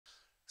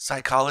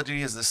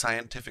Psychology is the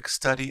scientific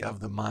study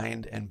of the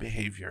mind and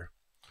behavior.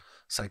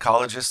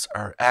 Psychologists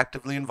are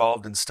actively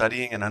involved in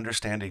studying and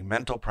understanding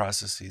mental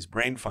processes,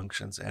 brain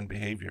functions, and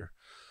behavior.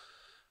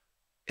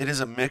 It is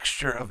a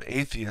mixture of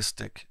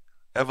atheistic,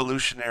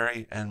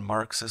 evolutionary, and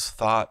Marxist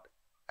thought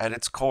at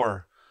its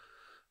core,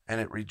 and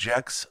it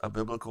rejects a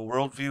biblical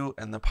worldview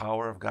and the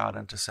power of God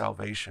unto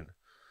salvation.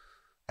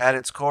 At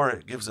its core,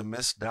 it gives a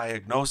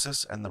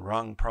misdiagnosis and the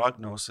wrong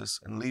prognosis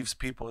and leaves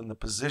people in the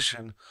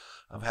position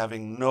of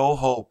having no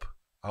hope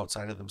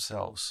outside of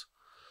themselves.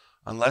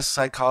 Unless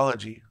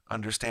psychology,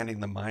 understanding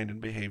the mind and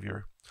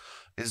behavior,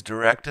 is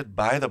directed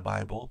by the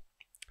Bible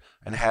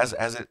and has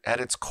at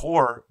its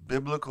core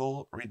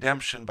biblical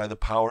redemption by the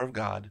power of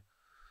God,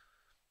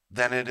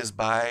 then it is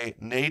by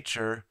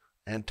nature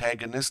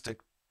antagonistic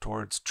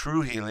towards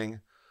true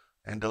healing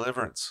and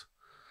deliverance.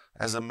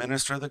 As a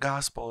minister of the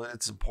gospel,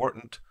 it's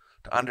important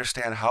to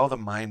understand how the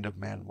mind of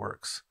man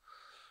works.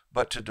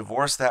 But to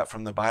divorce that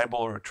from the Bible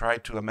or try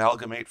to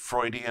amalgamate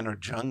Freudian or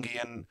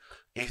Jungian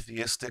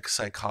atheistic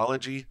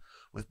psychology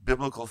with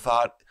biblical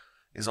thought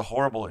is a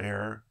horrible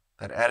error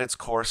that at its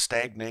core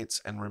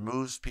stagnates and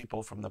removes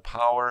people from the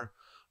power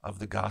of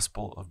the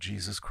gospel of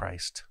Jesus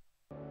Christ.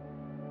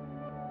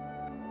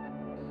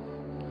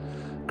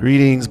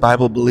 Greetings,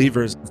 Bible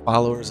believers and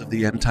followers of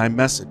the end time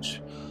message.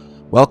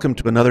 Welcome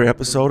to another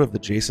episode of the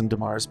Jason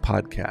DeMars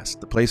Podcast,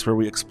 the place where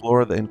we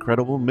explore the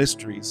incredible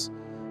mysteries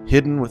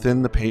hidden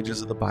within the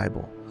pages of the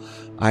Bible.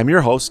 I'm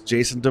your host,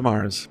 Jason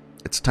DeMars.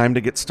 It's time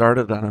to get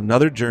started on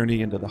another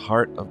journey into the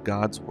heart of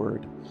God's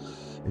Word.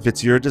 If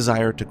it's your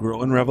desire to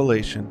grow in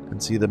revelation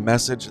and see the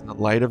message in the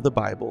light of the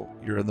Bible,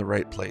 you're in the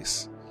right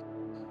place.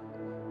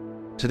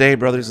 Today,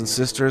 brothers and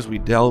sisters, we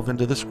delve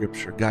into the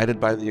Scripture, guided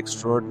by the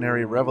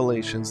extraordinary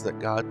revelations that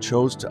God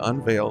chose to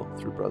unveil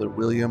through Brother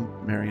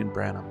William Marion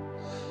Branham,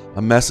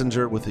 a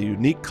messenger with a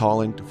unique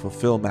calling to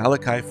fulfill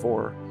Malachi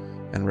 4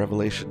 and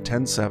Revelation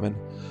 10:7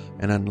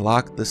 and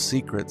unlock the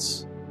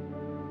secrets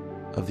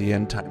of the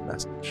end time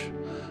message.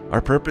 Our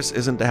purpose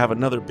isn't to have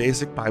another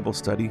basic Bible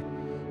study.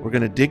 We're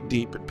going to dig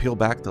deep and peel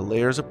back the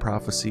layers of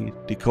prophecy,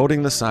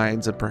 decoding the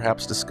signs, and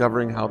perhaps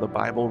discovering how the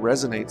Bible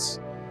resonates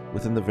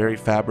within the very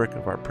fabric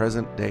of our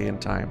present day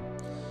and time.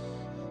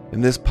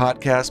 In this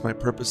podcast, my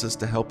purpose is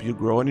to help you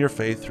grow in your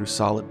faith through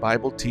solid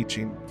Bible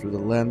teaching through the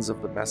lens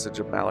of the message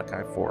of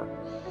Malachi 4.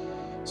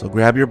 So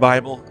grab your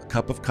Bible, a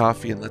cup of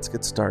coffee, and let's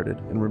get started.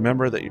 And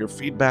remember that your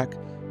feedback,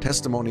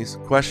 testimonies,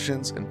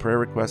 questions, and prayer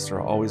requests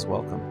are always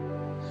welcome.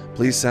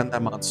 Please send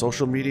them on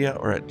social media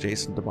or at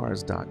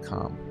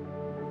jasondemars.com.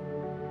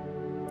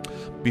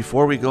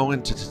 Before we go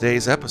into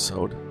today's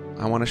episode,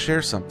 I want to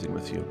share something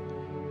with you.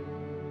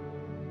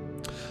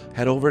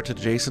 Head over to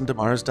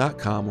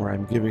jasondemars.com where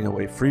I'm giving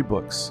away free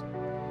books.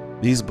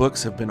 These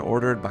books have been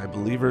ordered by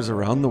believers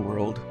around the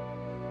world,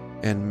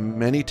 and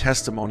many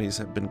testimonies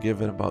have been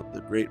given about the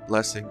great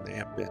blessing they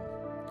have been.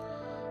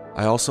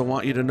 I also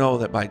want you to know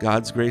that by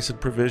God's grace and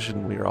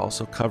provision, we are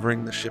also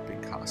covering the shipping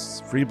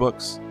costs, free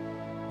books,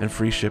 and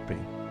free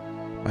shipping.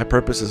 My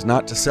purpose is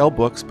not to sell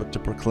books, but to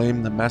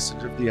proclaim the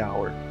message of the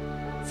hour,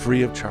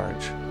 free of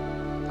charge.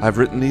 I've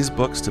written these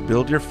books to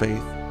build your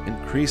faith,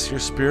 increase your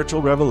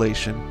spiritual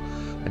revelation,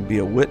 and be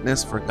a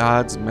witness for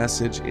God's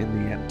message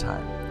in the end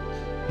time.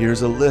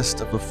 Here's a list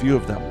of a few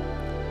of them.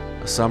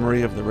 A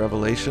summary of the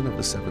revelation of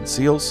the seven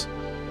seals,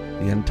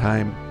 the end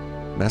time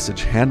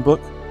message handbook,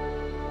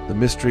 the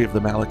mystery of the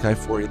Malachi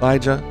 4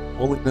 Elijah,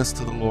 holiness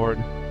to the Lord,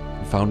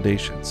 and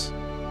foundations.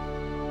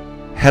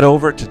 Head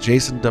over to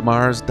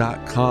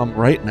jasondemars.com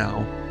right now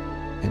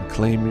and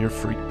claim your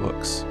free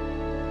books.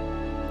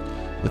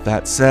 With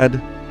that said,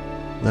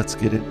 let's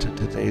get into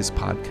today's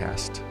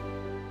podcast.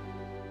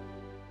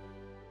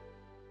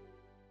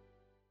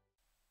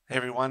 Hey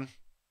everyone.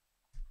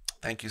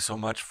 Thank you so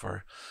much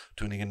for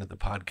tuning into the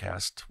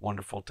podcast.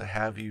 Wonderful to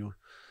have you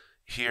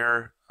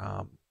here.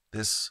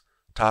 This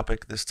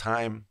topic this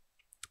time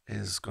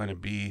is going to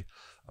be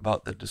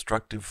about the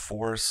destructive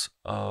force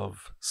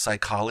of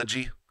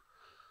psychology.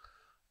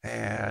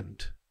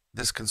 And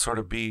this can sort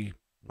of be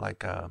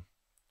like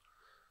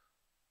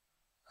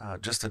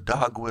just a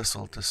dog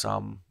whistle to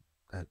some,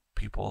 that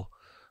people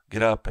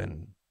get up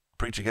and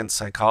preach against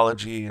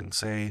psychology and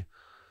say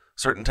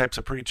certain types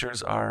of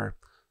preachers are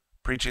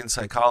preaching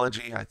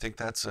psychology. I think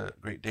that's a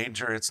great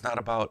danger. It's not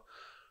about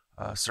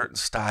a certain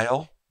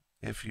style.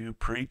 If you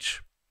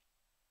preach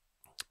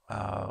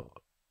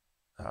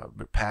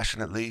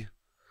passionately,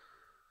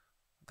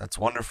 that's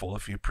wonderful.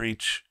 If you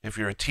preach, if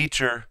you're a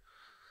teacher,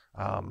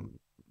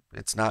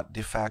 it's not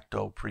de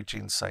facto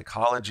preaching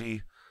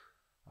psychology.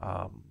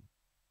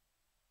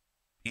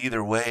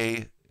 Either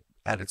way,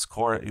 at its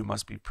core, you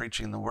must be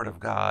preaching the Word of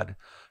God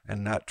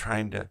and not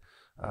trying to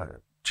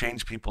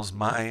change people's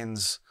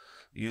minds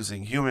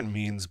using human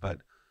means,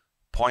 but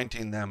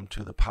pointing them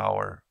to the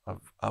power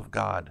of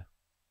God.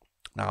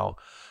 Now,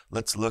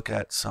 let's look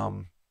at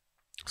some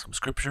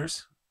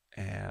scriptures,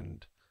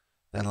 and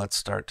then let's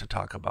start to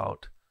talk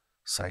about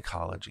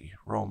psychology.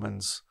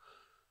 Romans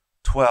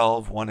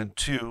 12:1 and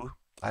 2.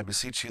 I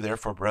beseech you,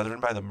 therefore, brethren,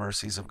 by the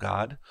mercies of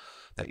God,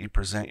 that you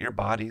present your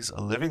bodies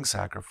a living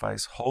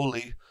sacrifice,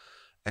 holy,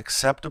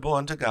 acceptable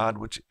unto God,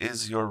 which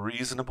is your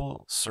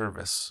reasonable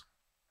service.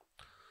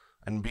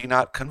 And be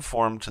not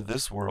conformed to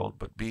this world,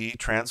 but be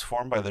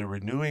transformed by the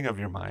renewing of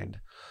your mind,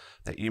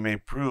 that you may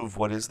prove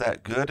what is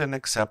that good and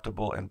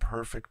acceptable and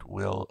perfect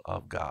will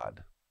of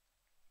God.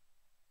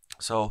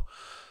 So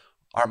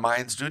our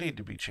minds do need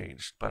to be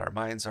changed, but our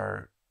minds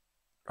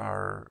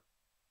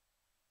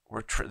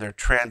they're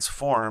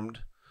transformed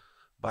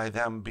by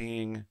them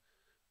being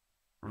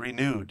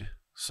renewed.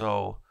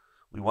 So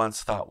we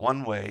once thought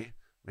one way,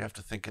 we have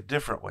to think a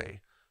different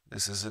way.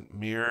 This isn't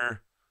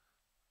mere,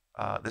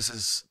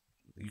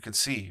 you can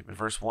see in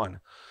verse 1,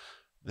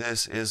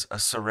 this is a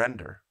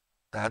surrender.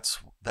 That's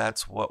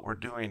what we're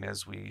doing,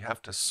 is we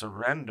have to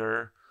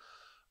surrender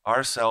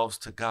ourselves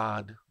to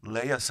God,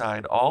 lay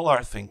aside all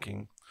our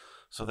thinking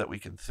so that we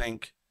can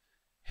think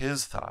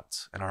his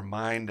thoughts, and our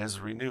mind is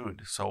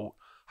renewed. So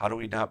how do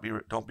we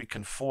don't be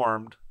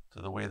conformed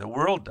to the way the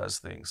world does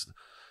things?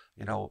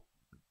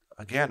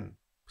 Again,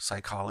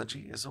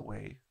 psychology is a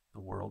way the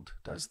world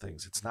does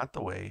things. It's not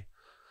the way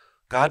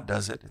God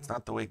does it. It's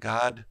not the way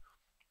God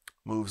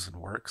moves and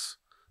works.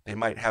 They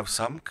might have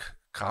some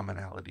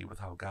commonality with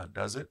how God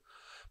does it,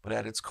 but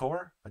at its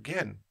core,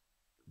 again,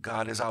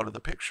 God is out of the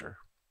picture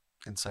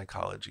in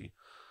psychology.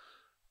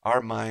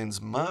 Our minds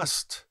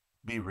must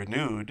be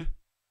renewed.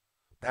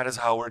 That is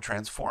how we're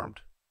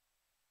transformed,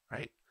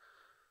 right?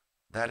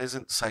 That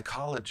isn't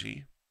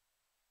psychology.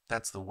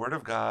 That's the Word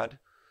of God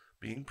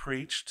being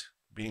preached,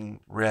 being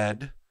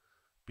read,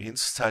 being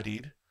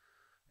studied,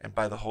 and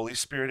by the Holy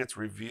Spirit it's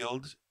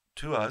revealed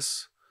to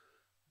us.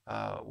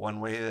 One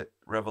way that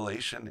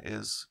revelation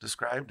is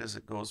described is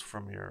it goes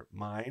from your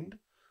mind.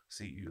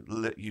 See,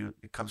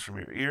 it comes from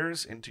your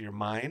ears into your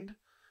mind,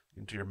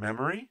 into your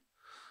memory,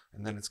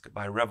 and then it's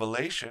by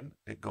revelation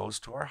it goes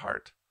to our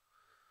heart.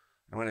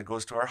 And when it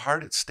goes to our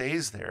heart, it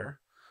stays there.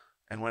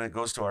 And when it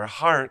goes to our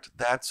heart,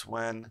 that's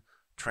when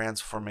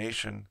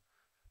transformation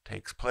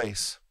takes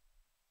place.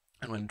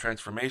 And when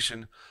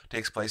transformation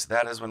takes place,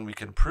 that is when we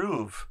can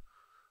prove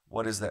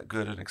what is that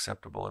good and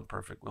acceptable and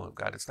perfect will of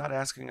God. It's not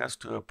asking us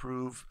to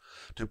prove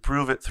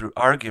it through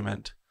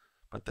argument,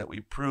 but that we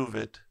prove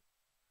it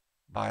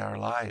by our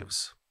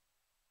lives.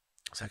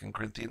 2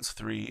 Corinthians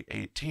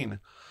 3:18.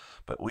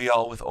 But we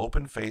all with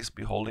open face,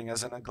 beholding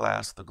as in a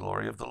glass the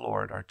glory of the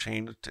Lord, are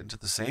changed into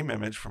the same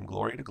image from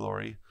glory to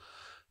glory,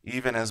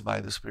 even as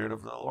by the Spirit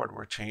of the Lord.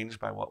 We're changed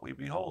by what we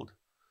behold,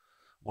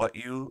 what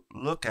you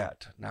look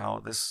at. Now,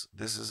 this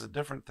is a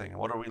different thing.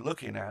 What are we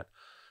looking at?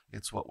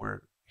 It's what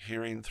we're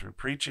hearing through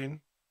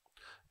preaching,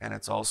 and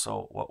it's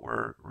also what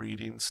we're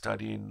reading,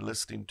 studying,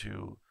 listening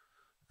to,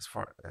 as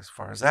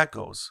far as that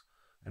goes.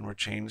 And we're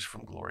changed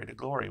from glory to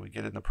glory. We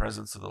get in the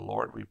presence of the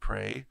Lord, we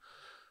pray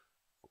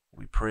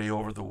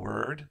over the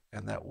Word,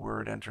 and that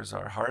Word enters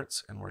our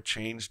hearts, and we're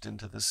changed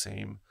into the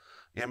same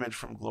image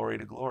from glory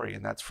to glory,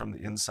 and that's from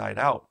the inside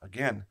out.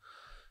 Again,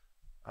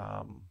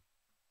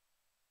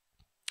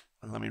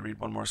 and let me read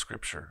one more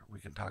scripture.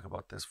 We can talk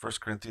about this. 1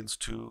 Corinthians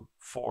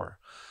 2:4.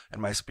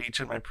 And my speech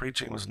and my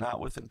preaching was not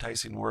with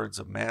enticing words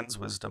of man's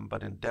wisdom,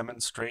 but in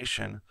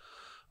demonstration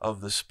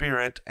of the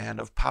Spirit and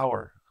of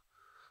power.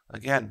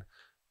 Again,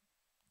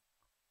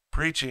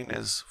 preaching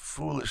is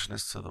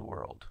foolishness to the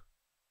world.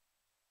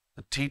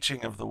 The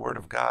teaching of the Word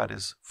of God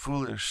is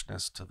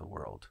foolishness to the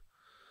world.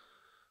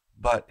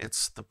 But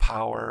it's the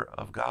power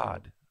of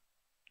God.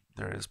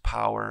 There is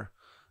power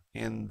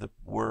in the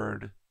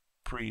Word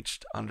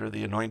preached under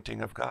the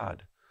anointing of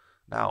God.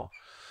 Now,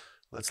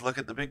 let's look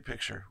at the big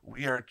picture.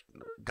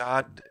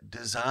 God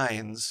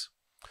designs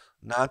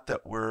not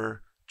that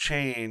we're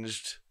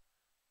changed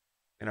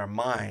in our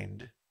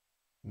mind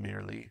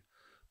merely,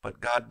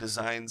 but God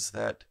designs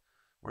that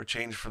we're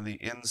changed from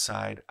the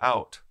inside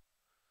out.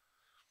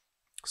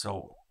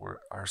 So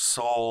our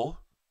soul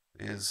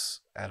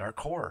is at our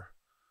core.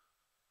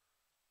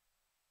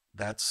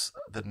 That's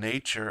the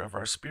nature of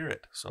our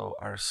spirit. So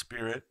our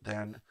spirit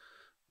then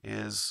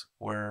is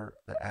where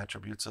the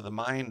attributes of the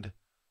mind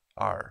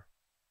are.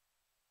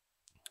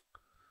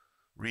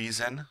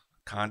 Reason,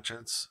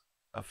 conscience,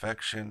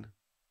 affection,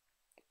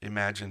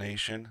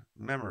 imagination,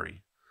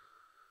 memory.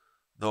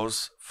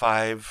 Those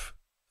 5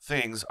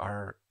 things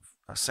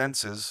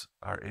senses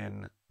are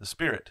in the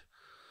spirit.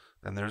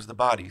 Then there's the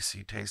body: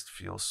 see, taste,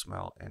 feel,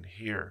 smell, and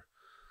hear.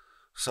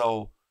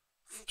 So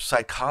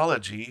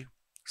psychology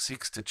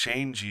seeks to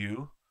change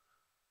you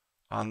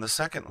on the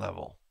second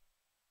level.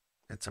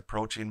 It's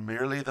approaching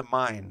merely the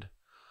mind.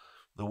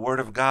 The Word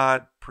of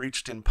God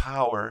preached in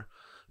power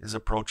is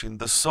approaching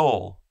the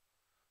soul.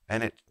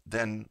 And it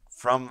then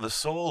from the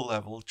soul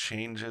level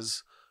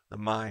changes the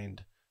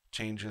mind,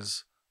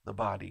 changes the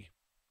body.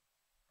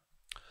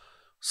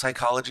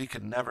 Psychology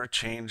can never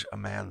change a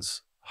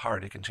man's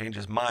heart. It can change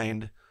his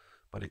mind,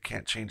 but it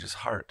can't change his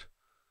heart.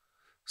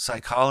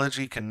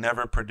 Psychology can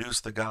never produce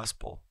the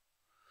gospel.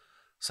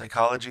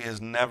 Psychology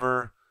has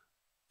never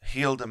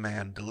healed a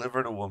man,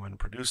 delivered a woman,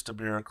 produced a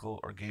miracle,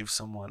 or gave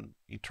someone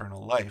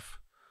eternal life.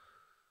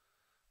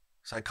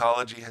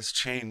 Psychology has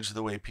changed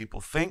the way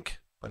people think,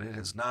 but it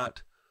has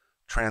not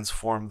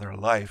transform their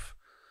life.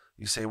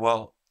 You say,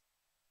 well,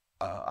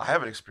 I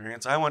have an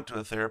experience. I went to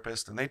a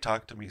therapist and they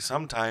talked to me.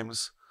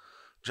 Sometimes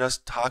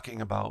just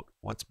talking about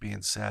what's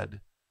being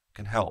said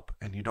can help.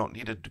 And you don't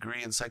need a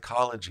degree in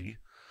psychology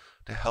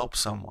to help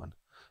someone.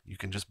 You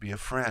can just be a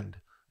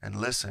friend and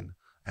listen,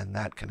 and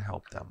that can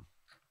help them.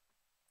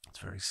 It's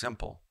very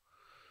simple.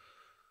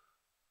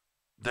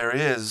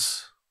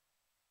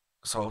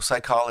 So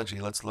psychology,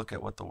 let's look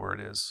at what the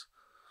word is.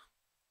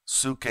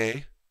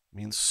 Psyche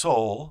means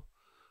soul,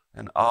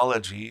 and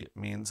ology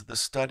means the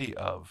study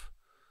of.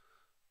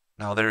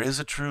 Now, there is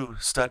a true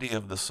study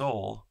of the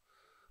soul,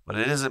 but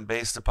it isn't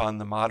based upon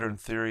the modern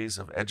theories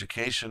of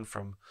education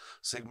from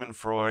Sigmund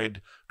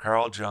Freud,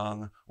 Carl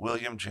Jung,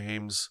 William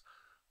James,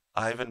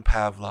 Ivan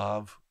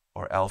Pavlov,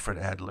 or Alfred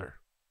Adler.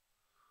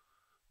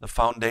 The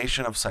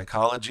foundation of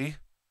psychology,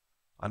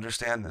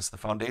 understand this, the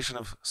foundation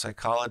of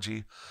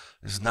psychology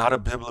is not a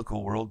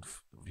biblical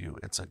worldview.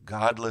 It's a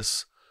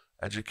godless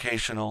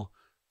educational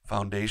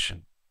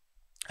foundation.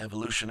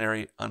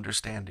 Evolutionary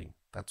understanding,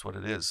 that's what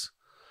it is.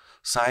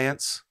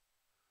 Science,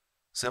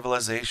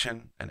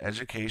 civilization, and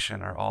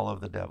education are all of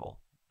the devil.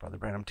 Brother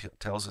Branham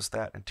tells us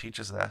that and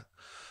teaches that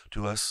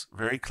to us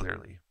very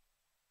clearly.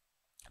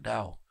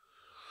 Now,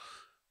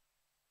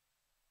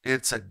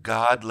 it's a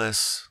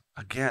godless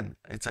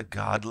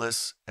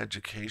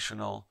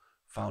educational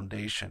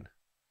foundation.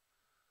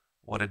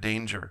 What a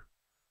danger.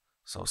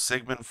 So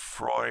Sigmund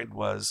Freud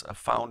was a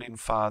founding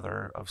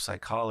father of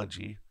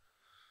psychology.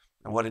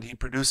 And what did he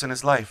produce in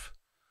his life?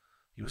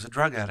 He was a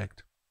drug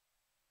addict.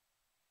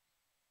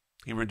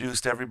 He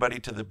reduced everybody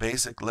to the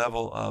basic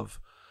level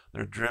of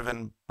they're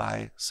driven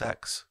by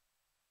sex.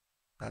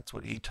 That's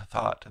what he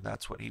thought, and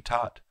that's what he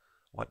taught.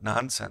 What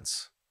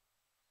nonsense.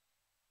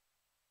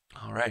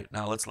 All right,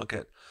 now let's look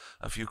at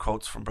a few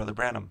quotes from Brother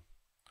Branham.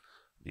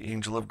 The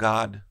Angel of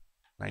God,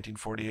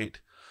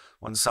 1948.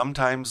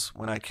 Sometimes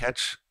when I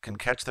can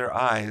catch their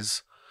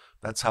eyes,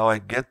 that's how I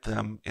get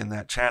them in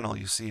that channel,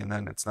 you see. And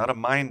then it's not a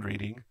mind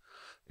reading.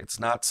 It's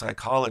not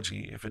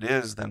psychology. If it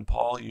is, then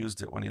Paul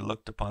used it when he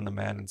looked upon the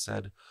man and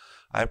said,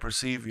 I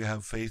perceive you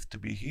have faith to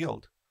be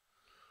healed.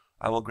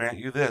 I will grant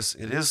you this.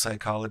 It is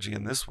psychology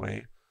in this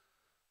way.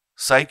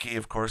 Psyche,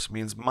 of course,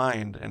 means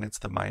mind, and it's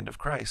the mind of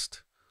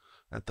Christ.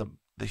 That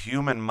the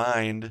human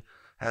mind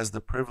has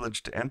the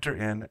privilege to enter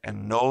in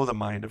and know the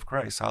mind of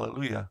Christ.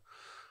 Hallelujah.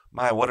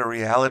 My, what a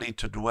reality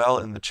to dwell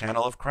in the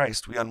channel of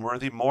Christ. We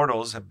unworthy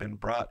mortals have been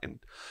brought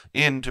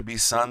in to be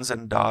sons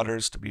and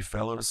daughters, to be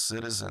fellow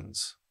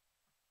citizens.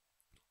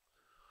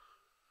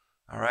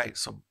 All right,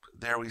 so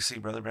there we see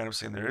Brother Branham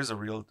saying there is a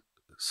real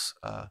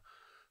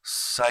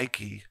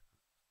psyche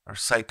or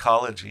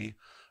psychology,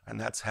 and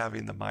that's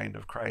having the mind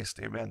of Christ.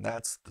 Amen.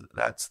 That's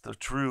the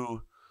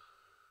true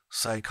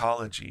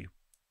psychology.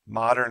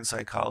 Modern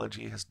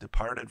psychology has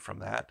departed from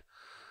that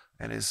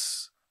and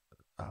is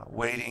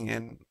wading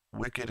in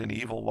wicked and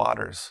evil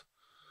waters.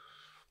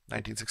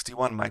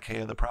 1961,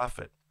 Micaiah the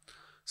prophet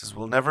says,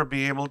 we'll never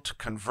be able to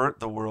convert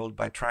the world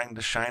by trying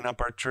to shine up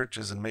our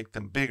churches and make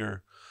them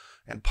bigger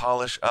and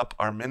polish up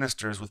our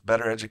ministers with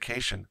better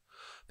education.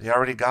 They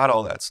already got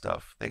all that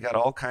stuff. They got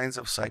all kinds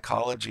of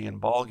psychology and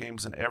ball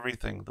games and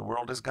everything. The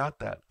world has got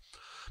that.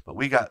 But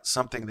we got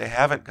something they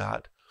haven't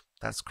got.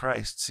 That's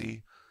Christ.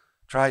 See,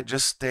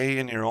 just stay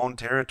in your own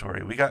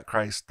territory. We got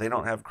Christ. They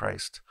don't have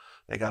Christ.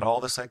 They got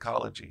all the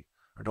psychology.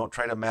 Or don't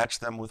try to match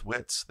them with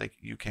wits.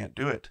 You can't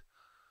do it.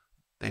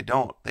 They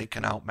don't. They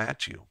can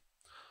outmatch you.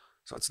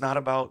 So it's not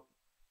about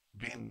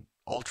being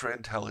ultra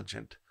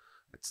intelligent.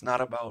 It's not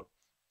about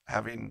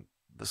having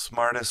the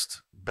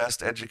smartest,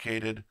 best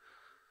educated,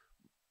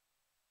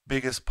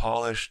 biggest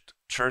polished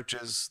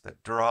churches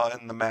that draw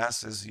in the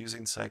masses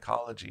using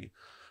psychology.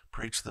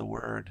 Preach the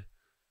word,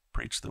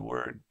 preach the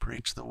word,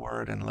 preach the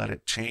word, and let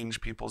it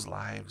change people's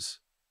lives.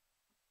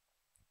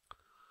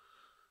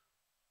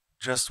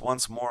 Just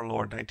once more,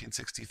 Lord,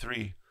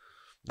 1963.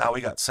 Now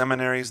we got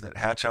seminaries that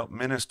hatch out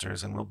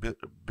ministers, and we're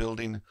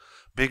building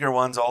bigger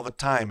ones all the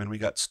time, and we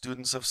got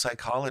students of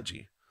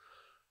psychology.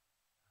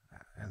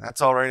 And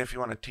that's all right if you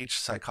want to teach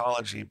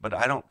psychology, but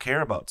I don't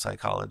care about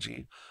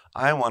psychology.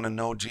 I want to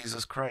know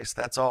Jesus Christ.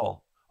 That's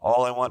all.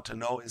 All I want to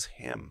know is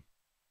Him.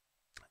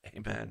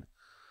 Amen.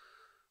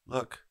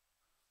 Look,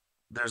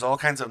 there's all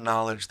kinds of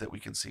knowledge that we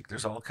can seek.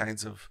 There's all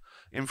kinds of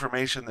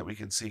information that we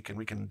can seek, and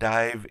we can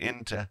dive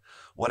into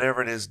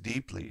whatever it is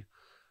deeply.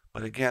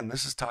 But again,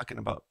 this is talking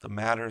about the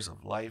matters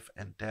of life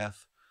and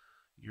death.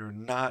 You're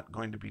not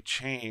going to be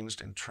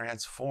changed and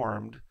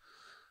transformed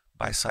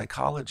by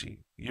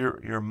psychology.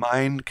 Your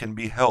mind can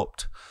be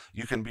helped.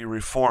 You can be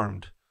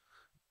reformed.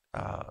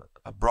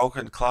 A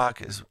broken clock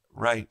is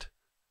right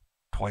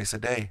twice a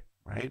day,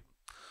 right?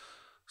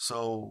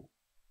 So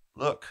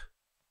look,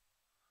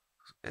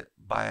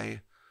 by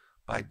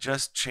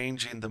just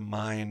changing the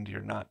mind,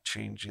 you're not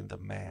changing the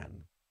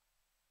man.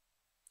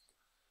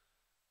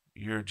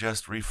 You're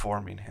just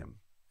reforming him.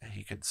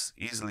 He could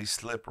easily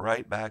slip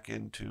right back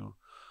into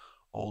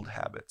old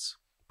habits.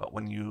 But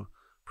when you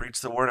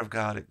preach the word of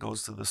God, it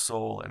goes to the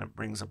soul and it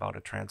brings about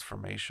a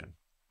transformation.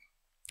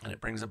 And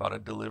it brings about a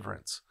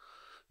deliverance.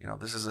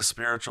 This is a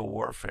spiritual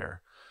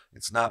warfare.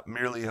 It's not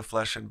merely a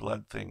flesh and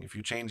blood thing. If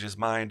you change his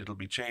mind, it'll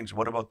be changed.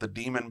 What about the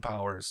demon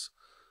powers?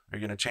 Are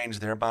you going to change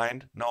their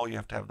mind? No, you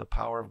have to have the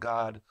power of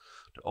God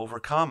to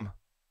overcome.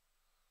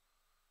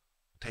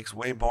 It takes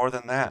way more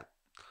than that.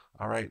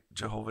 All right,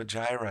 Jehovah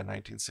Jireh,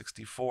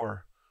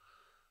 1964.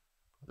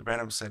 The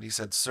Branham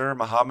said, Sir,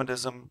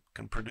 Mohammedanism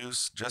can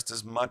produce just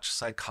as much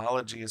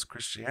psychology as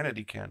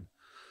Christianity can.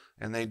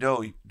 And they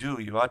do.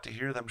 You ought to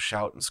hear them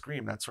shout and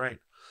scream. That's right.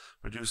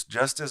 Produce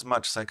just as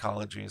much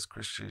psychology as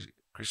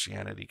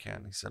Christianity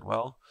can. He said,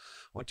 well,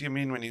 what do you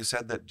mean when you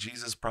said that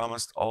Jesus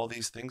promised all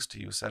these things to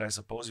you? He said, I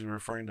suppose you're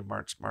referring to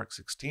Mark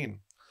 16.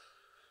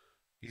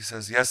 He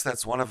says, yes,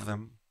 that's one of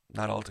them.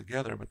 Not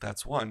altogether, but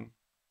that's one.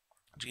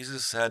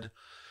 Jesus said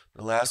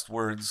the last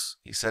words,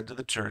 he said to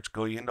the church,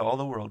 go ye into all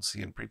the world,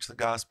 see and preach the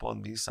gospel,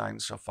 and these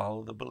signs shall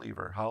follow the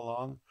believer. How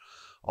long?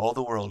 All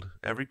the world,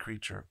 every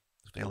creature.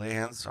 If they lay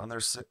hands on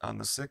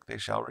the sick, they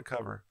shall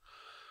recover.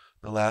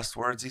 The last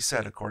words he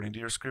said, according to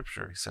your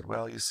scripture. He said,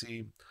 well, you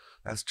see,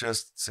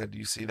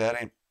 you see,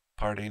 that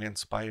part ain't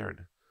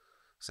inspired.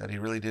 Said he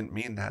really didn't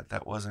mean that.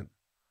 That wasn't.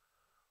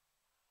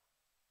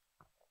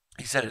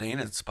 He said it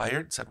ain't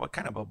inspired. Said, what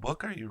kind of a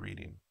book are you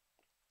reading?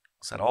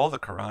 Said, all the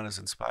Quran is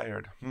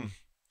inspired.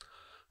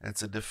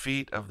 It's a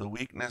defeat of the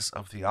weakness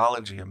of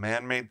theology, a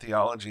man-made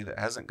theology that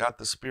hasn't got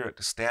the spirit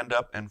to stand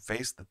up and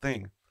face the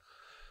thing.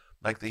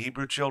 Like the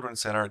Hebrew children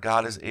said, our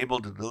God is able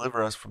to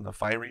deliver us from the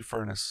fiery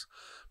furnace,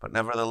 but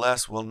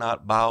nevertheless will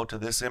not bow to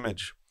this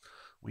image.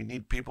 We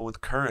need people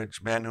with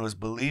courage. Man who has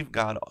believed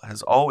God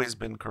has always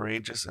been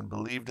courageous and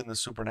believed in the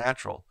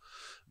supernatural.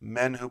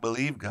 Men who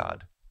believe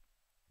God.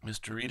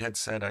 Mr. Reed had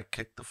said, I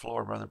kicked the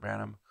floor, Brother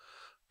Branham,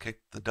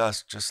 kicked the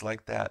dust just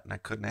like that, and I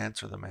couldn't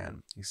answer the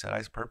man. He said,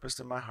 I purposed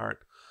in my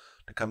heart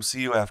to come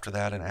see you after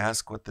that and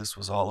ask what this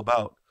was all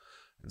about.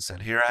 And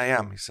said, here I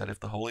am. He said,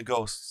 if the Holy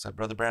Ghost, said,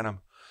 Brother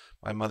Branham,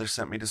 my mother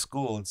sent me to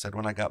school and said,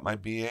 when I got my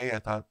BA, I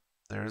thought,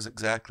 there's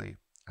exactly.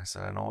 I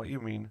said, I know what you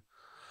mean.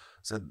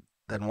 I said,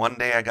 then one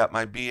day I got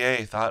my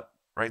BA, thought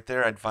right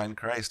there I'd find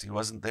Christ. He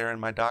wasn't there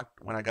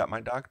when I got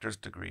my doctor's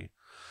degree.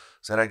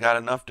 Said, I got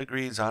enough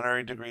degrees,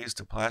 honorary degrees,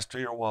 to plaster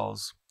your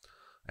walls.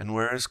 And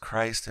where is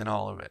Christ in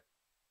all of it?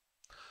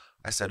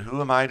 I said,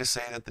 who am I to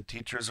say that the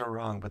teachers are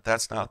wrong? But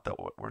that's not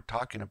what we're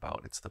talking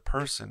about. It's the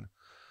person,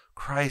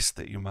 Christ,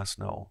 that you must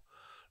know.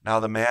 Now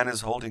the man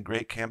is holding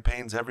great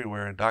campaigns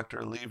everywhere, and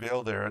Dr. Lee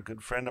Vail there, a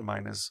good friend of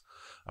mine, is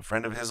a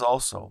friend of his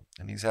also,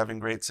 and he's having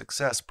great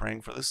success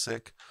praying for the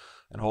sick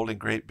and holding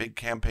great big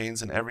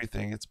campaigns and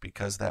everything. It's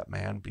because that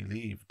man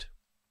believed.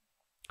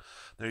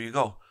 There you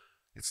go.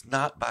 It's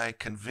not by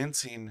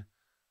convincing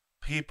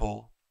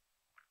people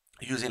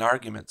using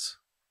arguments.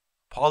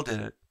 Paul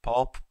did it.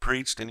 Paul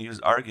preached and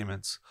used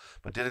arguments,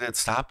 but did it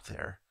stop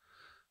there?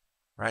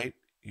 Right?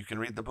 You can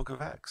read the book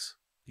of Acts.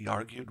 He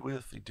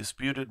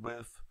disputed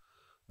with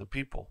the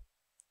people,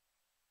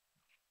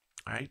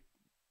 right?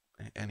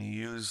 And he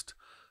used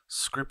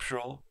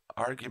scriptural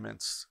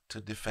arguments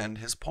to defend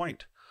his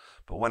point.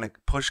 But when a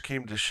push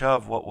came to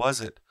shove, what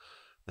was it?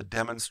 The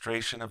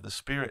demonstration of the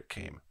Spirit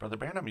came. Brother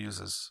Branham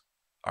uses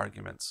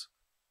arguments,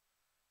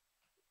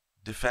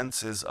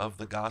 defenses of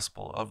the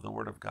gospel, of the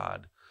Word of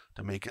God,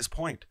 to make his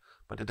point.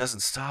 But it doesn't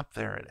stop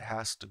there. It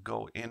has to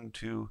go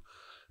into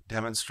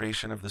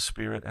demonstration of the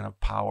Spirit and of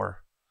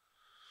power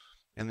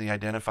in the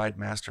identified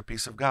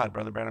masterpiece of God.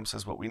 Brother Branham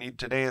says what we need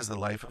today is the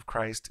life of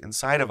Christ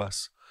inside of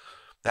us.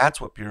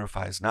 That's what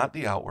purifies, not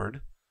the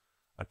outward,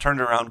 a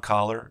turned around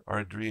collar or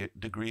a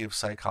degree of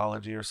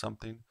psychology or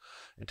something.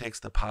 It takes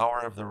the power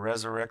of the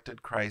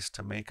resurrected Christ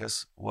to make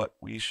us what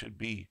we should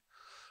be.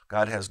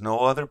 God has no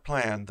other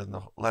plan than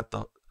to let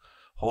the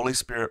Holy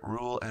Spirit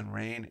rule and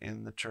reign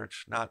in the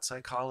church, not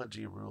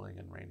psychology ruling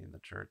and reigning in the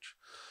church,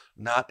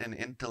 not an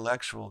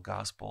intellectual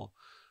gospel,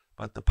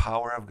 but the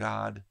power of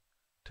God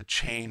to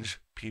change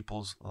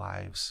people's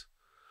lives.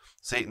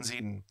 Satan's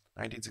Eden,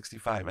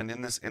 1965. And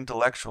in this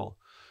intellectual,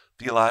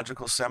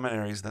 theological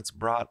seminaries that's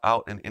brought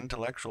out an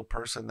intellectual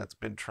person that's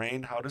been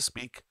trained how to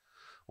speak,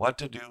 what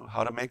to do,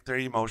 how to make their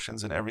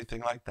emotions and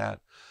everything like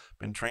that.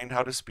 Been trained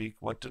how to speak,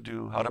 what to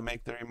do, how to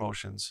make their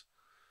emotions,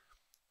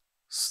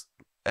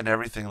 and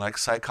everything like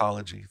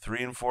psychology,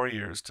 3 and 4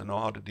 years to know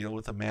how to deal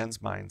with a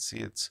man's mind. See,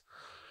 it's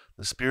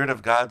the Spirit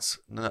of God's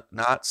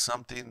not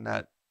something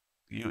that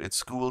it's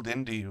schooled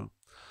into you.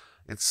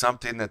 It's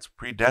something that's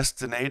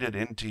predestinated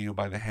into you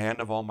by the hand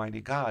of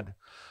Almighty God.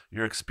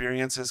 Your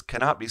experiences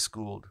cannot be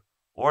schooled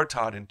or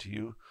taught into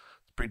you.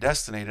 It's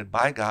predestinated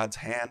by God's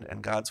hand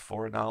and God's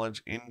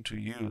foreknowledge into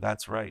you.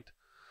 That's right.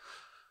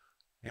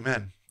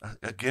 Amen.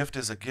 A gift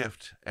is a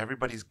gift.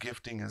 Everybody's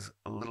gifting is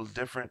a little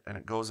different, and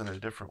it goes in a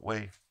different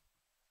way.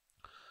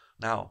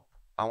 Now,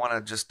 I want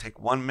to just take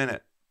 1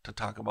 minute to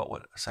talk about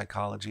what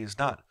psychology is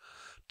not.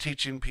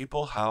 Teaching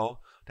people how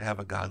to have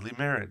a godly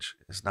marriage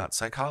is not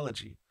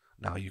psychology.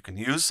 Now, you can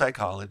use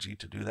psychology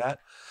to do that,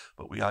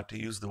 but we ought to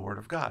use the Word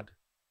of God.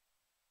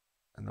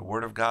 And the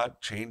Word of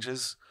God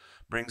changes,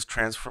 brings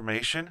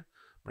transformation,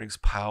 brings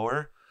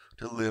power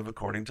to live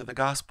according to the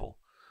gospel.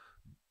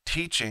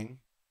 Teaching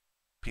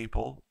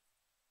people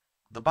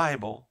the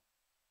Bible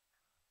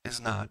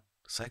is not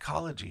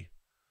psychology.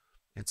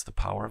 It's the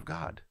power of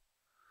God.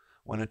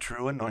 When a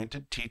true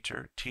anointed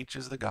teacher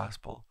teaches the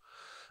gospel,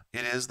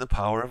 it is the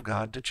power of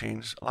God to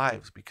change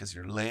lives, because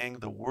you're laying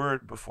the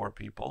word before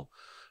people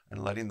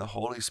and letting the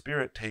Holy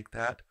Spirit take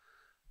that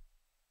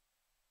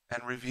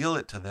and reveal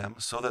it to them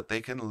so that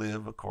they can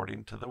live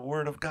according to the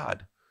word of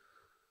God.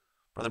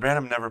 Brother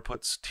Branham never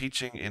puts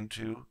teaching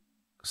into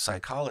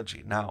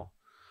psychology. Now,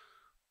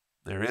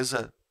 there is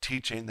a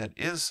teaching that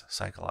is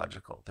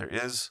psychological. There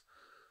is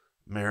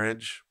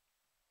marriage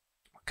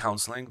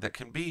counseling that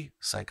can be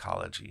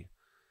psychology.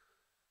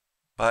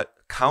 But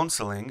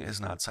counseling is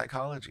not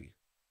psychology.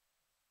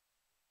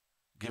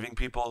 Giving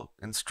people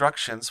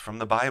instructions from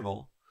the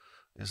Bible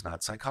is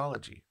not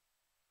psychology.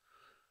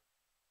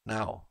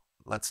 Now,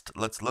 let's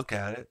look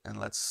at it, and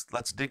let's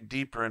dig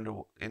deeper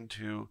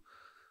into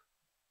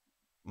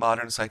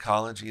modern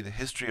psychology, the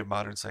history of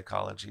modern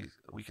psychology.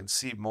 We can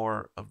see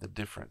more of the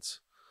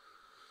difference.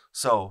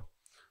 So,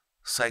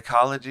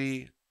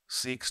 psychology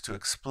seeks to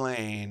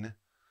explain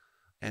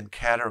and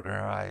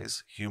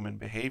categorize human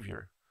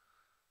behavior.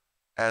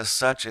 As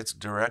such, it's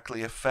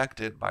directly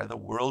affected by the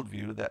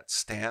worldview that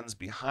stands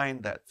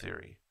behind that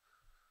theory.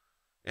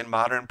 In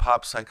modern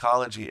pop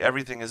psychology,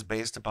 everything is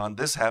based upon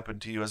this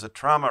happened to you as a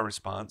trauma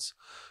response,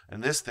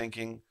 and this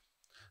thinking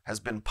has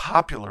been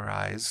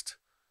popularized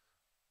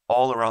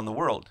all around the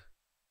world.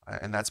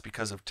 And that's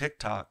because of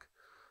TikTok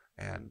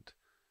and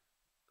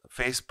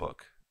Facebook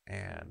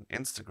and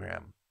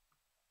Instagram,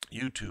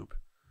 YouTube.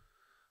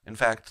 In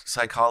fact,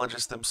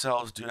 psychologists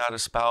themselves do not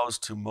espouse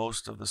to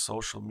most of the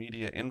social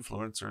media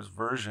influencers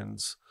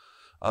versions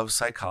of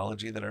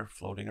psychology that are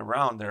floating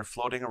around. They're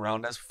floating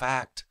around as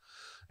fact,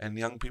 and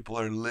young people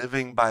are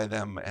living by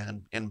them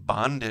and in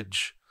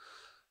bondage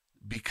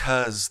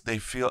because they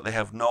feel they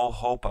have no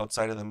hope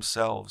outside of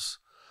themselves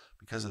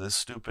because of this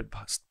stupid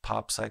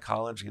pop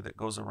psychology that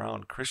goes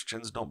around.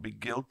 Christians, don't be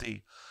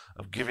guilty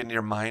of giving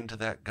your mind to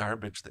that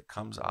garbage that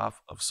comes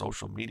off of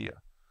social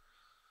media.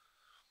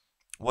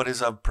 What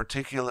is of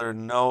particular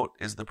note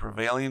is the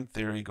prevailing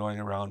theory going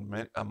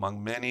around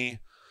among many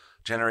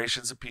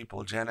generations of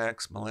people, Gen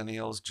X,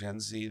 Millennials, Gen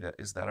Z,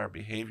 that our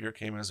behavior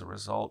came as a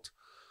result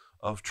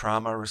of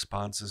trauma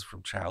responses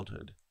from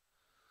childhood.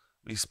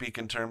 We speak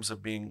in terms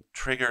of being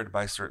triggered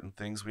by certain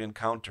things we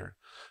encounter,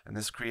 and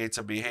this creates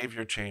a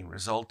behavior chain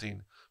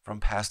resulting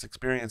from past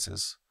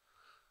experiences.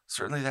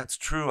 Certainly that's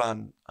true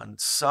on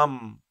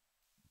some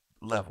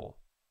level,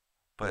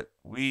 but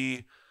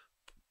we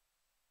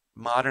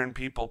modern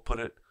people put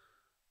it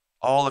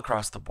all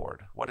across the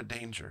board. What a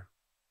danger.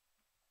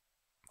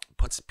 It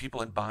puts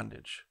people in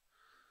bondage.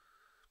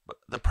 But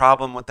the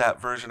problem with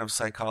that version of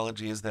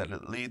psychology is that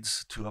it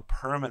leads to a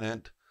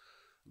permanent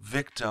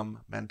victim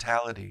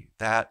mentality.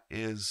 That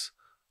is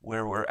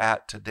where we're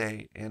at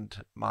today in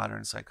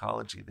modern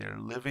psychology. They're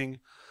living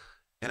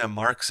in a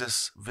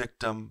Marxist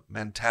victim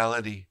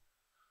mentality.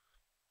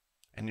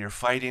 And you're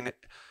fighting,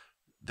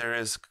 there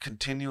is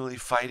continually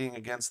fighting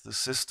against the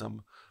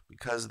system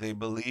because they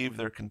believe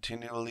they're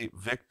continually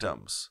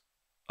victims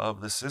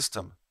of the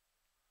system.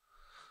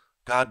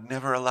 God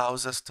never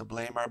allows us to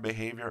blame our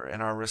behavior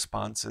and our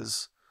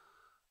responses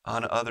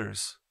on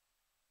others.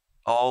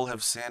 All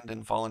have sinned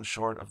and fallen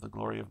short of the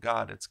glory of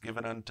God. It's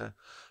given unto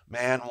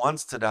man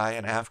once to die,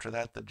 and after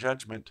that the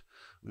judgment.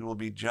 We will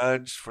be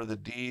judged for the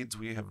deeds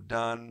we have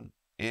done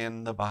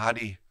in the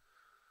body.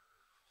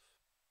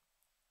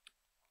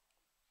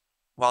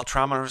 While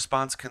trauma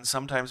response can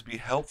sometimes be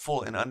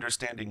helpful in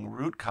understanding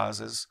root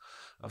causes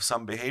of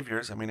some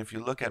behaviors, I mean, if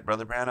you look at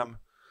Brother Branham,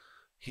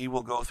 he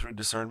will go through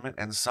discernment,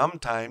 and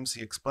sometimes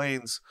he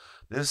explains,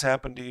 this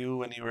happened to you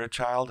when you were a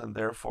child, and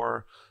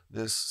therefore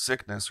this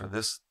sickness or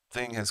this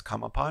thing has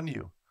come upon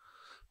you.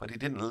 But he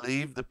didn't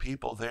leave the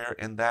people there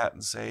in that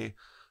and say,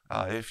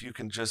 if you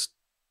can just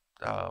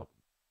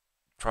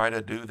try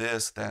to do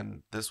this,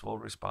 then this will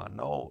respond.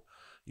 No,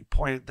 he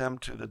pointed them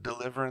to the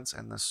deliverance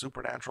and the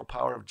supernatural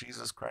power of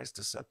Jesus Christ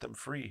to set them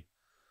free.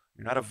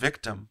 You're not a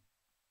victim.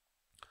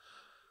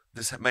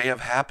 This may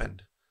have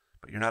happened,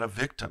 but you're not a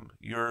victim.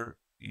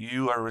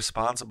 You are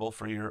responsible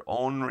for your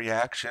own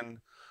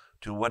reaction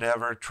to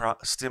whatever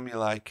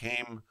stimuli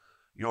came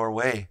your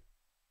way.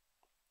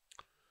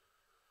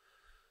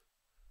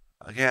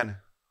 Again,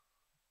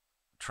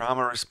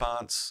 trauma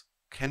response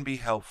can be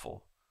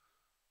helpful,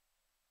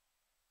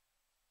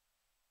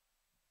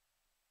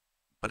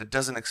 but it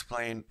doesn't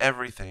explain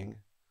everything,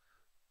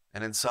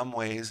 and in some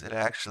ways it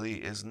actually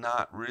is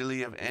not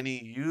really of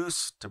any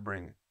use to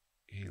bring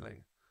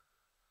healing.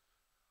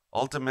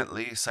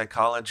 Ultimately,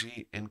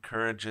 psychology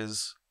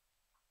encourages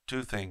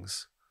two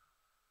things: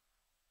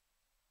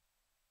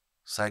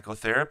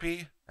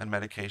 psychotherapy and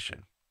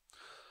medication.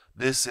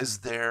 This is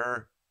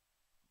the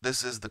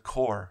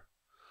core.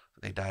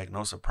 They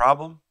diagnose a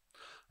problem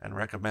and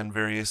recommend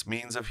various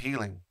means of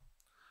healing,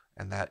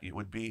 and that it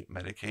would be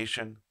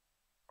medication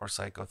or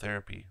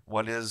psychotherapy.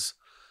 What is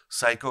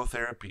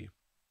psychotherapy?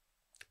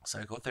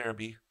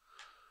 Psychotherapy,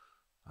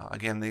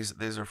 again,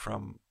 these are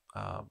from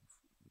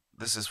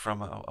this is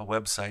from a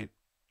website.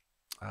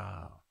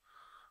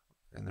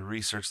 in the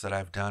research that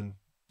I've done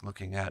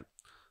looking at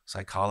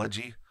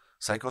psychology,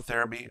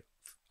 psychotherapy,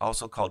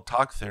 also called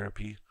talk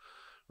therapy,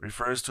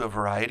 refers to a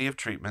variety of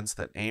treatments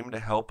that aim to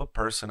help a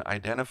person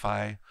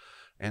identify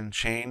and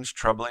change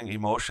troubling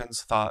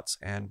emotions, thoughts,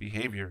 and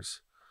behaviors.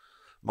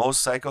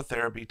 Most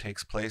psychotherapy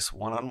takes place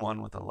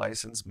one-on-one with a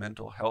licensed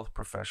mental health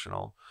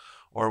professional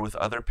or with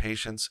other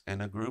patients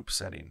in a group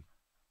setting.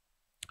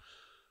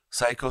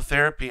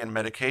 Psychotherapy and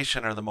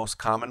medication are the most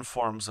common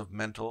forms of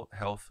mental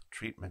health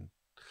treatment.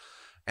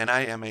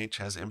 NIMH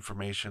has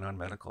information on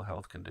medical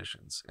health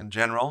conditions. In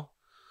general,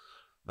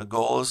 the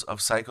goals of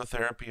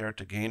psychotherapy are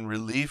to gain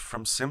relief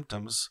from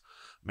symptoms,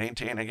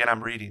 maintain, again,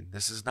 I'm reading,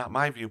 this is not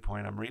my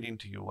viewpoint, I'm reading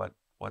to you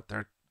what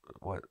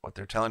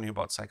they're telling you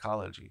about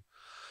psychology.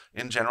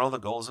 In general, the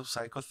goals of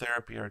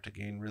psychotherapy are to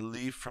gain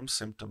relief from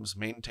symptoms,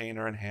 maintain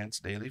or enhance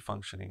daily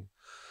functioning,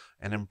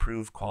 and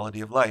improve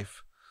quality of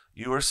life.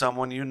 You or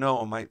someone you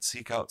know might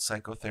seek out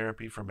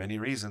psychotherapy for many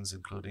reasons,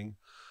 including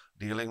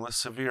dealing with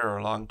severe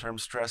or long-term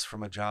stress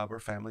from a job or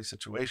family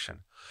situation,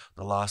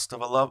 the loss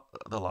of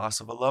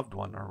a loved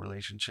one or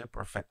relationship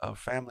or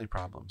family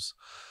problems,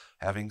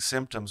 having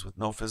symptoms with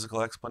no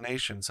physical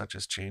explanation such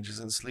as changes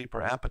in sleep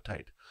or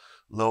appetite,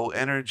 low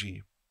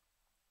energy,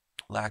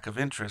 lack of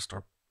interest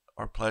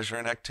or pleasure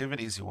in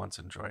activities you once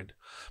enjoyed,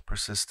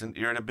 persistent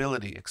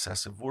irritability,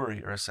 excessive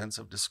worry, or a sense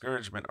of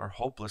discouragement or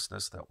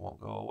hopelessness that won't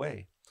go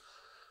away.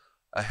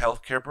 A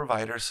healthcare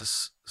provider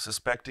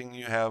suspecting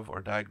you have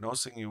or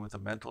diagnosing you with a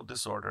mental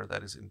disorder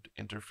that is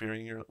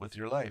interfering with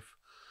your life,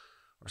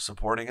 or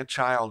supporting a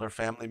child or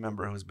family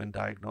member who has been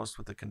diagnosed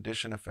with a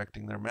condition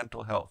affecting their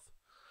mental health.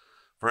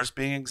 First,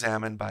 being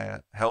examined by a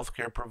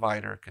healthcare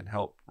provider can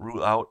help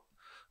rule out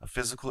a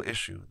physical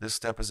issue. This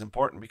step is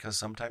important because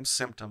sometimes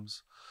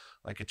symptoms,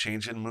 like a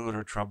change in mood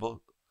or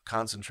trouble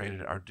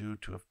concentrated, are due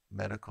to a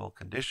medical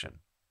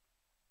condition.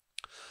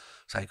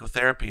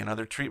 Psychotherapy and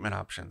other treatment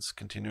options.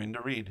 Continuing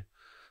to read.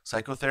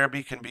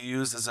 Psychotherapy can be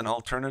used as an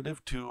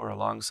alternative to or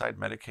alongside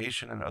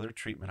medication and other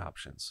treatment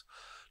options.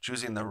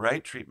 Choosing the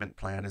right treatment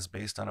plan is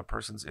based on a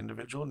person's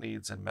individual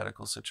needs and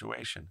medical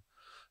situation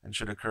and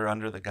should occur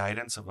under the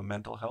guidance of a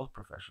mental health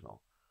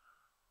professional.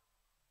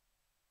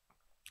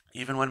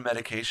 Even when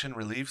medication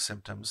relieves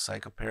symptoms,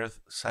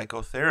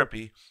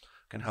 psychotherapy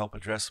can help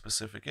address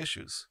specific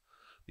issues.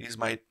 These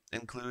might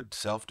include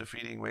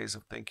self-defeating ways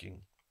of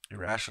thinking,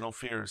 irrational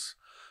fears,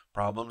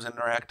 problems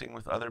interacting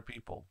with other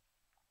people,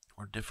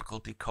 or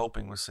difficulty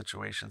coping with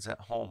situations at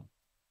home,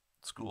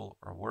 school,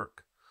 or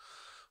work.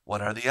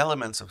 What are the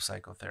elements of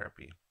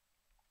psychotherapy?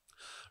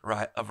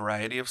 A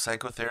variety of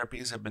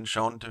psychotherapies have been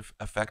shown to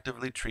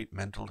effectively treat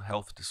mental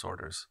health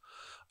disorders.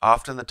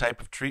 Often the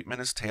type of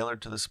treatment is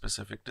tailored to the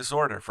specific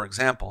disorder. For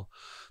example,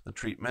 the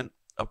treatment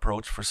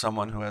approach for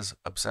someone who has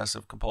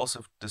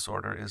obsessive-compulsive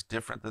disorder is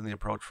different than the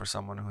approach for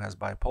someone who has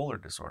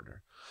bipolar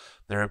disorder.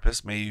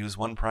 Therapists may use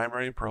one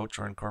primary approach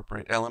or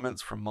incorporate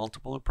elements from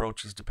multiple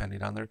approaches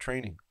depending on their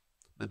training,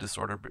 the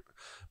disorder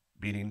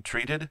being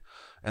treated,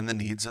 and the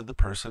needs of the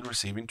person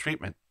receiving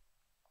treatment.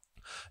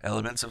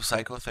 Elements of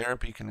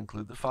psychotherapy can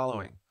include the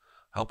following.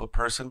 Help a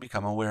person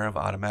become aware of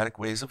automatic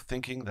ways of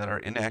thinking that are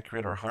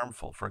inaccurate or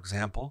harmful. For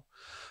example,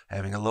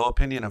 having a low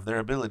opinion of their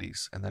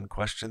abilities and then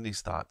question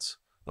those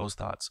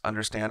thoughts.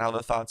 Understand how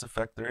the thoughts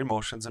affect their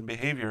emotions and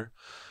behavior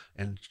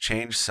and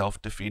change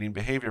self-defeating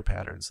behavior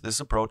patterns. This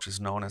approach is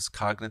known as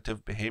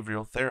cognitive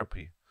behavioral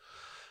therapy.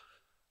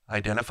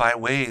 Identify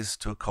ways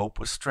to cope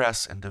with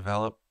stress and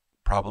develop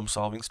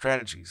problem-solving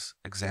strategies.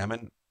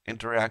 Examine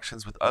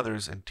interactions with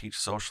others and teach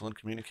social and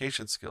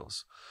communication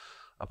skills.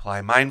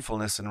 Apply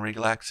mindfulness and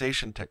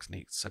relaxation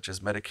techniques such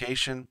as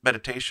meditation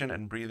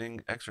and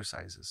breathing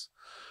exercises.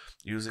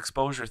 Use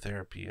exposure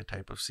therapy, a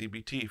type of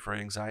CBT for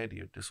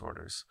anxiety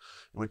disorders,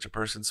 in which a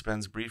person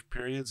spends brief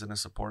periods in a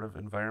supportive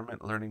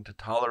environment learning to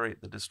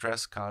tolerate the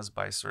distress caused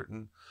by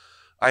certain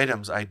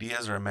items,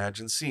 ideas, or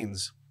imagined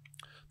scenes.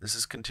 This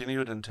is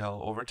continued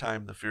until, over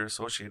time, the fear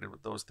associated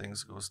with those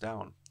things goes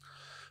down.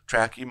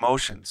 Track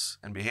emotions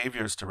and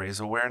behaviors to raise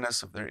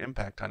awareness of their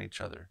impact on each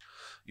other.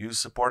 Use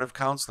supportive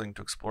counseling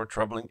to explore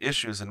troubling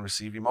issues and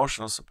receive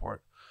emotional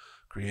support.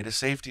 Create a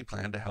safety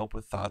plan to help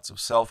with thoughts of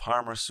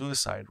self-harm or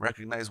suicide.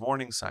 Recognize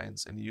warning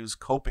signs and use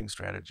coping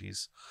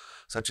strategies,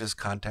 such as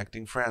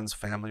contacting friends,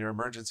 family, or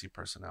emergency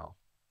personnel.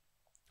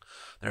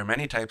 There are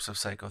many types of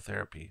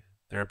psychotherapy.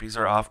 Therapies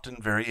are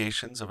often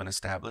variations of an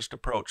established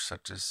approach,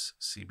 such as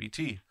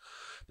CBT.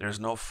 There is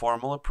no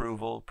formal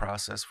approval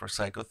process for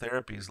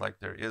psychotherapies like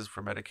there is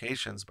for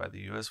medications by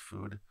the U.S.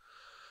 Food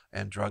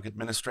and Drug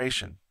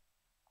Administration.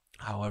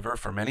 However,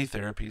 for many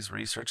therapies,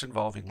 research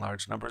involving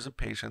large numbers of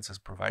patients has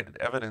provided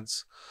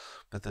evidence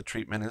that the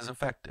treatment is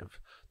effective.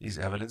 These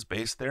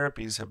evidence-based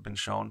therapies have been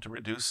shown to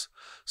reduce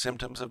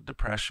symptoms of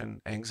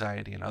depression,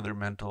 anxiety, and other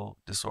mental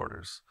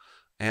disorders.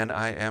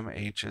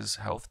 NIMH's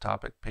health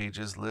topic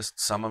pages list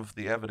some of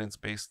the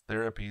evidence-based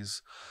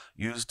therapies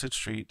used to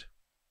treat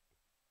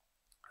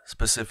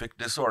specific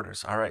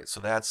disorders. All right, so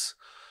that's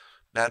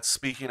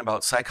speaking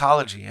about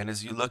psychology. And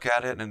as you look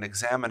at it and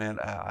examine it,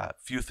 a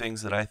few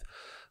things that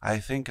I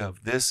think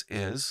of. This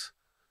is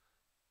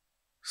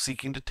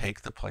seeking to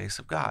take the place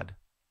of God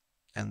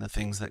and the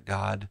things that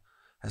God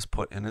has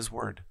put in his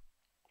word.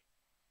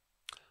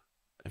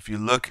 If you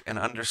look and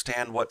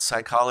understand what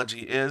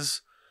psychology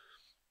is,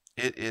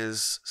 it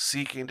is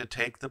seeking to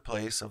take the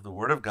place of the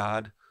word of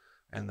God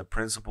and the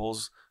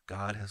principles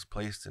God has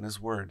placed in his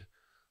word.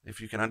 If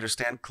you can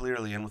understand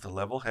clearly and with a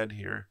level head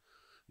here,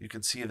 you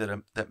can see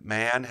that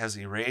man has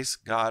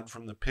erased God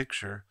from the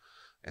picture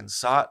and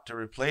sought to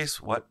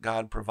replace what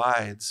God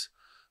provides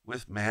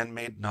with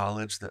man-made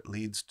knowledge that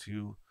leads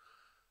to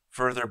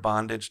further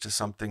bondage to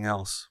something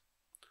else.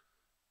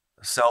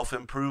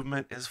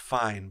 Self-improvement is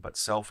fine, but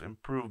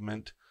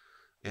self-improvement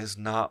is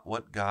not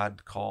what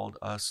God called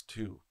us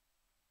to.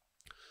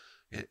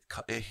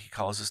 He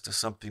calls us to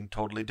something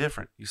totally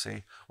different. You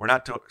say, we're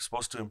not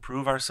supposed to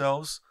improve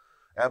ourselves?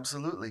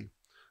 Absolutely.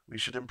 We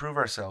should improve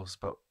ourselves,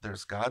 but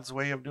there's God's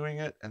way of doing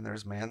it and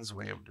there's man's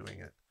way of doing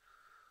it.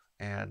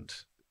 And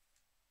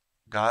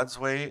God's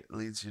way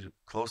leads you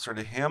closer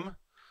to him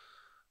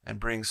and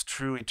brings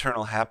true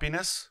eternal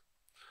happiness.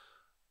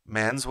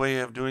 Man's way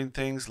of doing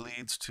things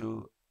leads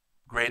to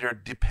greater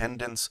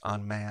dependence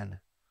on man.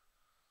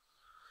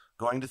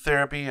 Going to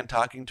therapy and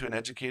talking to an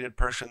educated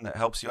person that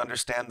helps you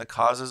understand the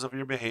causes of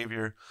your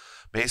behavior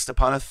based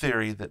upon a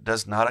theory that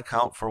does not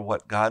account for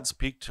what God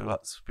speaks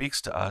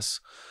to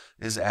us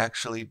is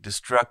actually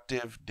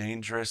destructive,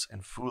 dangerous,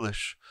 and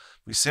foolish.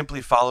 We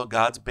simply follow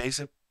God's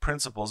basic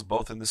principles,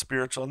 both in the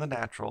spiritual and the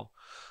natural.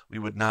 We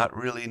would not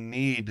really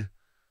need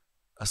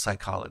a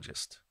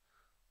psychologist.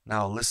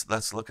 Now,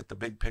 let's look at the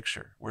big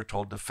picture. We're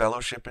told to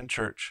fellowship in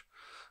church,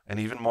 and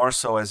even more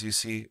so as you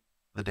see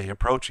the day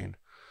approaching.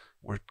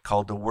 We're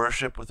called to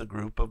worship with a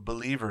group of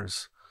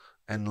believers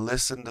and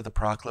listen to the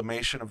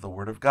proclamation of the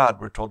Word of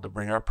God. We're told to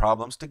bring our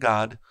problems to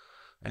God,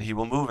 and he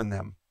will move in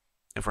them.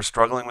 If we're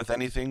struggling with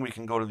anything, we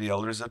can go to the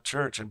elders of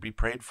church and be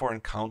prayed for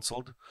and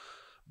counseled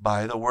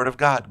by the Word of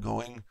God.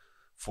 Going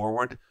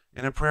forward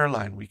in a prayer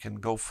line, we can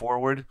go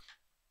forward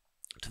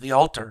to the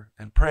altar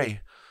and pray.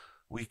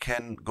 We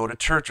can go to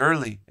church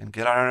early and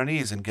get on our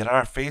knees and get on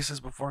our faces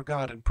before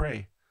God and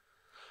pray.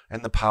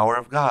 And the power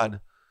of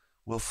God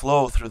will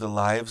flow through the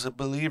lives of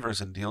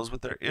believers and deals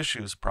with their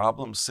issues,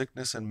 problems,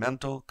 sickness, and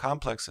mental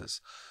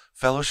complexes.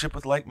 Fellowship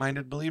with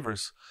like-minded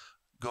believers.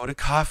 Go to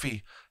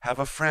coffee, have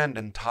a friend,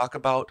 and talk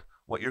about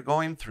what you're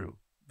going through.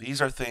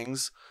 These are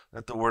things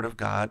that the Word of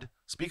God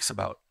speaks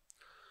about.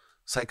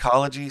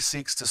 Psychology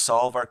seeks to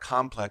solve our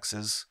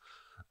complexes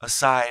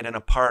aside and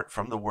apart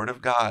from the Word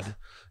of God.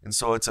 And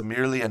so it's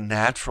merely a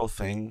natural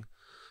thing,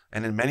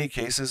 and in many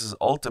cases is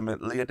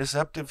ultimately a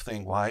deceptive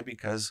thing. Why?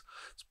 Because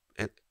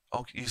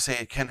you say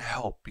it can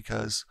help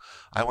because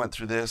I went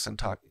through this and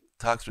talked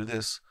through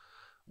this.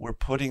 We're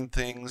putting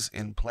things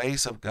in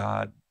place of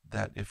God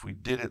that if we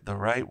did it the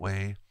right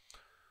way,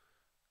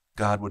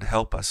 God would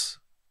help us.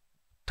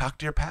 Talk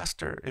to your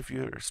pastor. If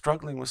you're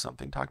struggling with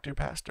something, talk to your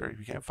pastor. If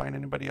you can't find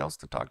anybody else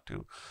to talk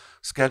to,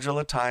 schedule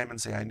a time and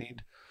say, I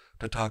need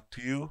to talk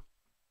to you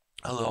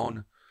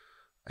alone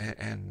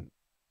and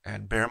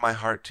bare my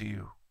heart to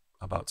you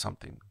about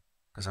something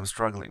because I'm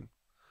struggling.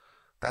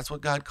 That's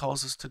what God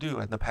calls us to do.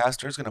 And the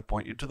pastor is going to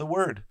point you to the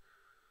Word,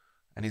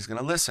 and he's going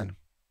to listen.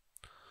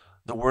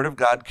 The Word of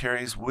God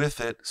carries with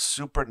it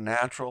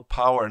supernatural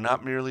power,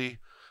 not merely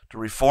to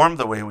reform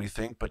the way we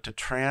think, but to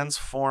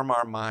transform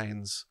our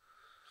minds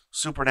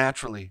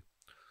supernaturally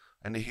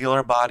and to heal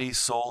our body,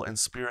 soul, and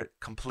spirit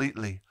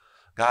completely.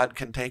 God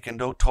can take and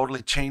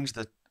totally change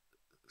the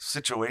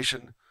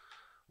situation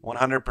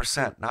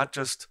 100%, not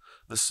just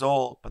the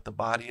soul, but the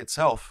body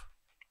itself.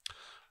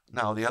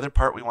 Now, the other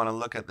part we want to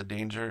look at the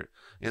danger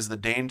is the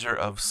danger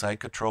of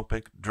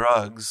psychotropic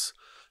drugs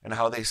and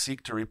how they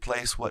seek to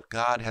replace what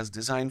God has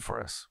designed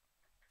for us.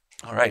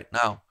 All right,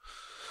 now,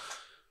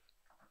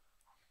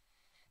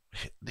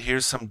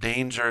 here's some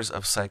dangers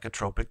of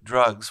psychotropic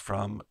drugs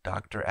from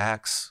Dr.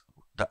 Axe's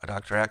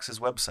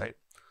website.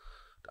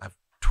 I have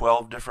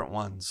 12 different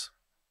ones.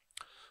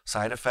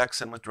 Side effects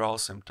and withdrawal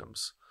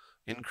symptoms,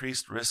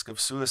 increased risk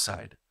of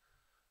suicide,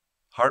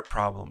 heart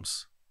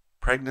problems,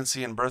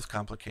 pregnancy and birth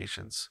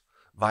complications,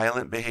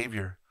 violent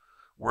behavior,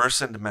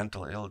 worsened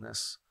mental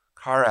illness,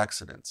 car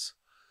accidents,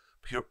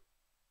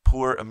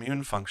 poor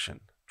immune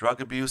function,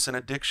 drug abuse and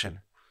addiction,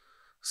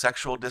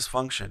 sexual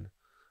dysfunction,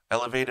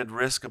 elevated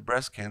risk of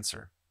breast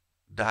cancer,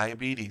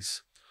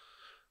 diabetes.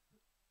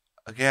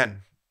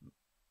 Again,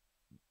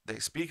 they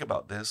speak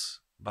about this,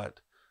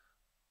 but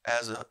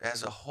as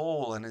a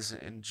whole and as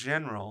in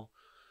general,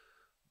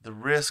 the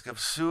risk of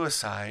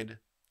suicide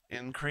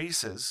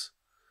increases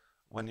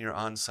when you're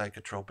on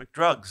psychotropic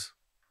drugs.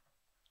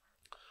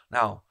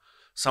 Now,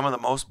 some of the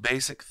most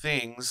basic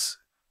things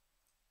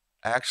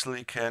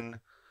actually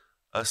can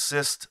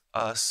assist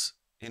us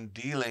in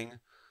dealing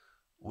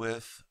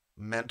with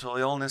mental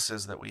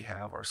illnesses that we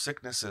have, or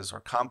sicknesses, or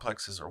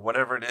complexes, or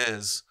whatever it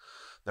is.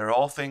 They're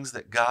all things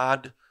that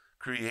God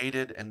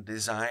created and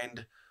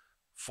designed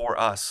for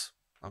us.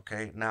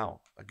 Okay, now,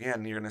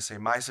 again, you're going to say,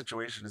 my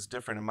situation is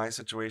different, and my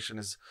situation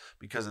is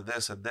because of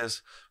this and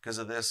this, because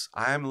of this.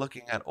 I'm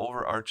looking at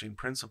overarching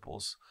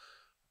principles.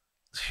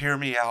 hear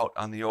me out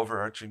on the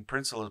overarching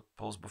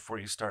principles before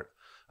you start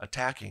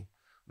attacking.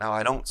 Now,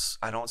 I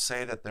don't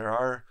say that there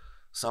are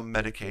some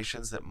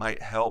medications that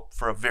might help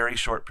for a very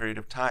short period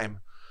of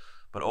time,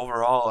 but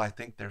overall, I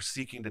think they're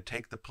seeking to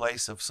take the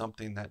place of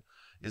something that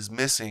is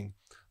missing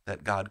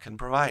that God can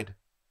provide.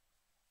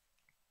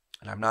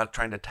 And I'm not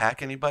trying to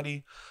attack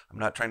anybody. I'm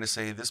not trying to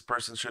say this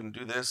person shouldn't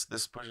do this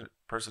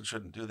person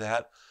shouldn't do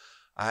that.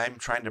 I'm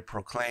trying to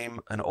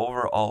proclaim an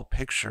overall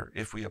picture.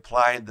 If we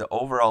applied the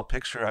overall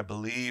picture, I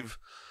believe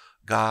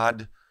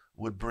God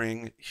would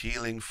bring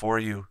healing for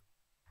you.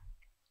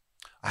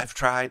 I've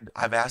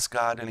asked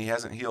God, and he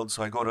hasn't healed,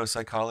 so I go to a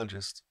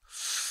psychologist.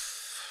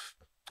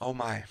 Oh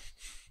my,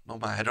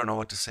 I don't know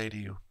what to say to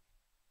you.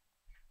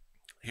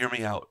 Hear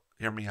me out.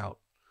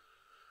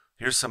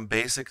 Here's some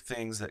basic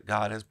things that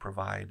God has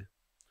provided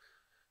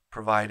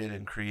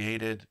and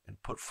created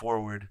and put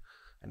forward,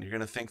 and you're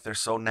going to think they're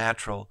so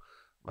natural,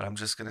 but I'm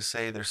just going to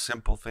say they're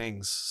simple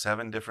things,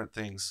 7 different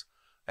things.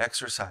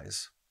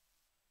 Exercise,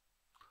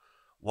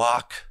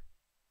 walk,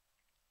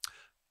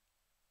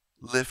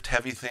 lift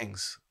heavy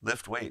things,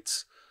 lift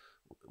weights.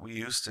 We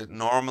used to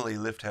normally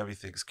lift heavy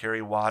things,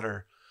 carry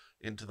water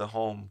into the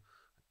home,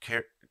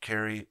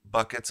 carry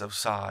buckets of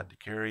sod,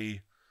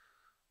 carry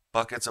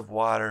buckets of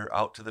water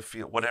out to the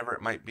field, whatever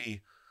it might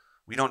be.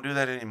 We don't do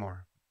that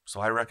anymore.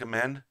 So I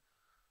recommend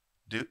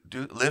do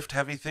lift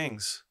heavy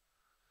things,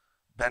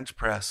 bench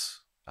press,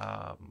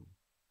 do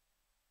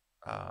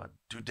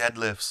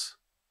deadlifts,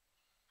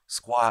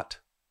 squat,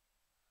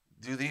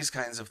 do these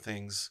kinds of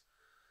things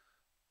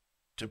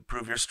to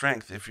prove your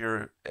strength. If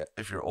you're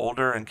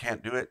older and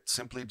can't do it,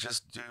 simply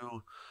just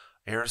do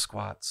air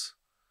squats.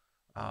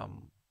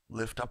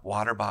 Lift up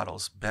water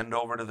bottles, bend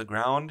over to the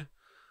ground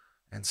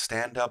and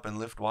stand up and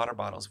lift water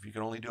bottles. If you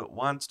can only do it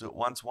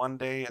once one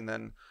day and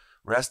then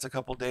rest a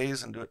couple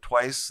days and do it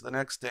twice the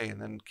next day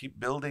and then keep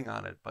building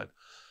on it. But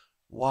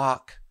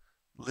walk,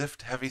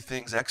 lift heavy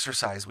things,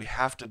 exercise. We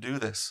have to do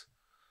this.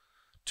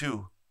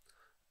 2,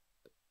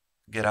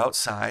 get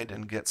outside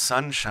and get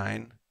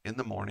sunshine in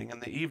the morning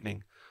and the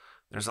evening.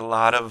 There's a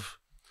lot of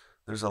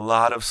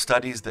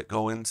studies that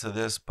go into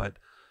this, but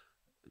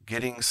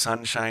getting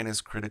sunshine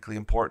is critically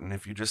important.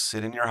 If you just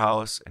sit in your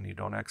house and you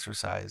don't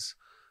exercise,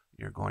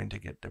 you're going to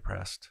get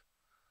depressed.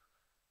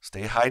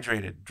 Stay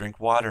hydrated, drink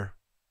water.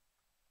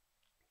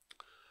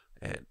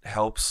 It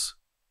helps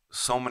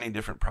so many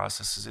different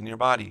processes in your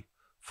body.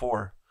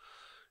 4,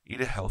 eat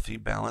a healthy,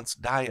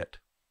 balanced diet.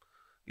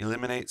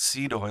 Eliminate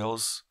seed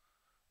oils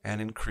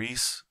and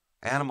increase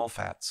animal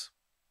fats.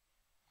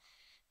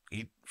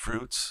 Eat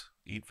fruits,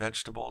 eat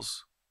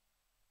vegetables,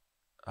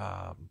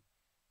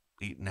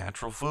 eat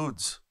natural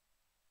foods.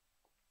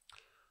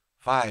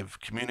 5,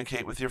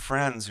 communicate with your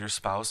friends, your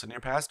spouse, and your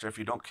pastor. If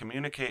you don't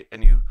communicate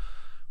and you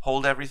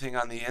hold everything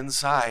on the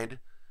inside,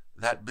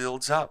 that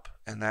builds up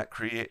and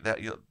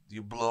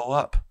you blow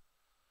up.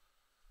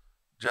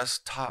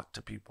 Just talk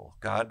to people.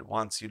 God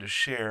wants you to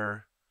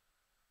share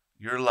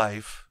your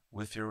life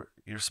with your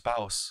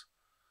spouse,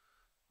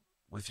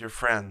 with your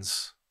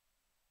friends,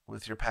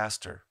 with your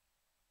pastor.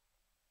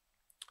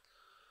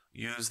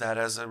 Use that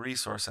as a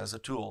resource, as a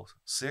tool.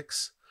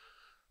 6,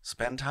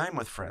 spend time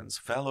with friends.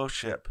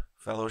 Fellowship.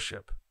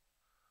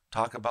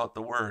 Talk about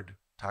the Word.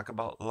 Talk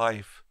about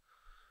life.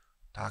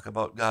 Talk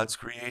about God's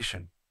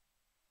creation.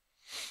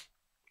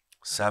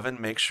 7,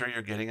 make sure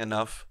you're getting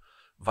enough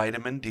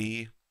vitamin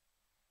D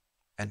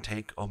and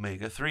take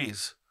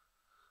omega-3s.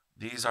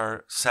 These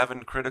are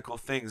 7 critical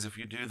things. If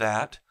you do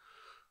that,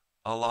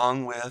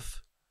 along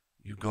with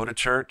you go to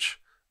church,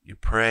 you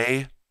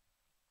pray,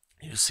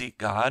 you seek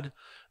God,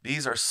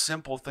 these are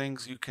simple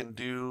things you can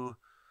do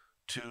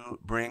to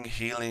bring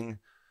healing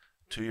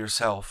to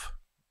yourself,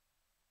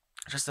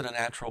 just in a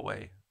natural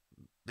way.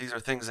 These are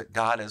things that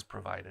God has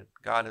provided,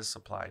 God has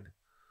supplied.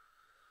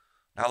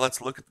 Now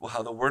let's look at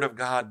how the Word of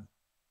God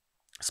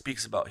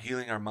speaks about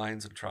healing our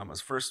minds and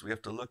traumas. First, we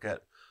have to look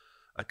at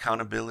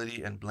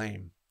accountability and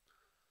blame.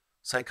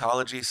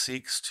 Psychology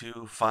seeks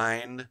to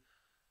find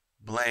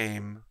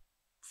blame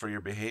for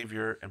your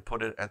behavior and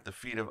put it at the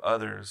feet of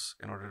others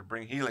in order to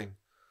bring healing.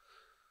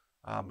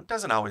 It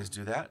doesn't always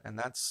do that, and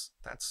that's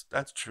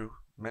true.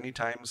 Many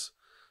times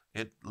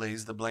it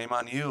lays the blame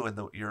on you and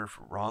your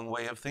wrong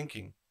way of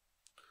thinking.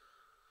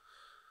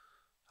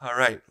 All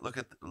right,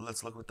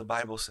 let's look what the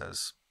Bible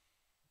says.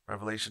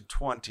 Revelation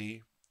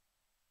 20,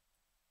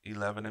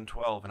 11 and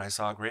 12. And I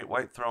saw a great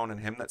white throne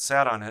and him that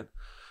sat on it,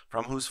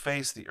 from whose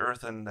face the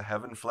earth and the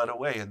heaven fled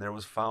away, and there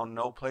was found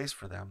no place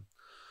for them.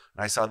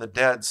 And I saw the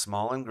dead,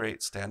 small and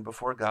great, stand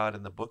before God,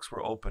 and the books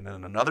were opened,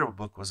 and another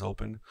book was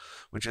opened,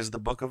 which is the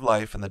book of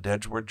life, and the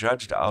dead were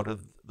judged out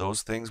of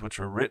those things which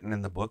were written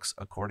in the books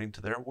according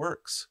to their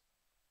works.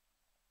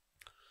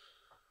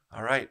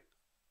 All right.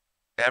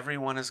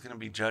 Everyone is going to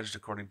be judged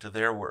according to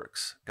their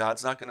works.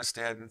 God's not going to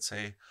stand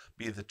and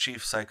be the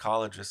chief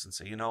psychologist and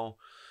say,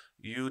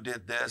 you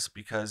did this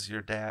because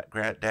your dad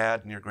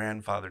and your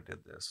grandfather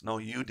did this. No,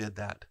 you did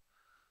that.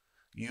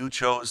 You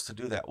chose to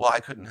do that. Well, I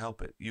couldn't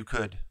help it. You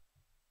could.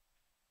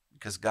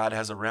 because God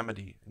has a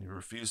remedy, and you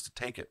refuse to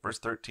take it. Verse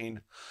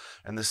 13,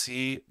 and the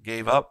sea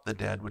gave up the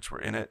dead which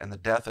were in it, and the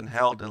death and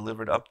hell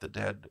delivered up the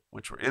dead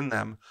which were in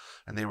them,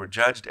 and they were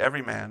judged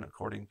every man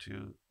according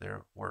to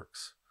their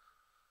works.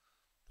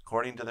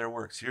 According to their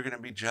works. You're going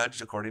to be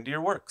judged according to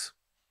your works.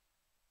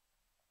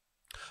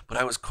 But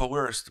I was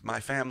coerced, my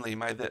family,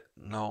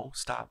 no,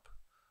 stop.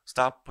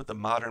 Stop with the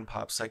modern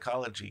pop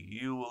psychology.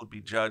 You will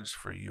be judged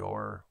for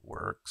your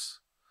works.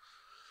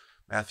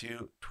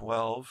 Matthew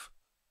 12,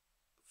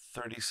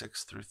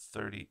 36 through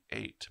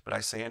 38. But I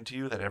say unto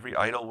you that every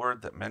idle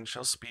word that men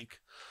shall speak,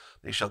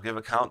 they shall give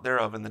account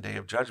thereof in the day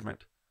of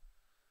judgment.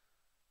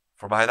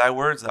 For by thy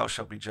words thou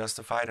shalt be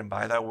justified, and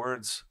by thy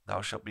words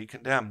thou shalt be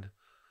condemned.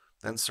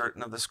 Then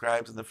certain of the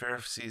scribes and the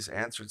Pharisees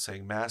answered,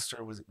 saying, Master,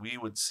 we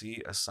would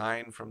see a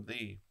sign from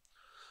thee.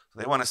 So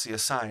they want to see a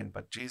sign,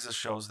 but Jesus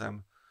shows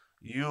them,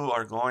 you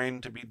are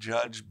going to be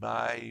judged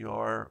by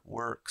your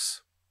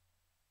works.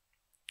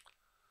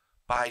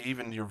 By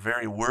even your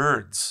very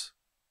words,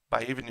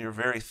 by even your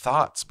very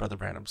thoughts, Brother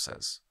Branham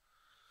says.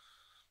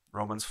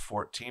 Romans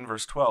 14,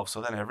 verse 12.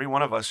 So then every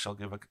one of us shall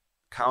give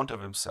account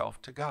of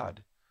himself to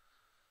God.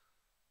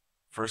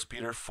 1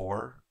 Peter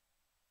 4,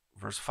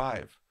 verse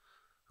 5.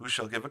 Who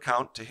shall give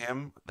account to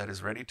him that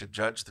is ready to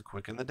judge the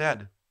quick and the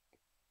dead?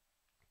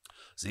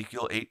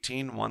 Ezekiel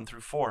 18, 1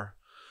 through 4.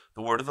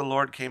 The word of the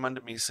Lord came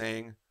unto me,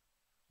 saying,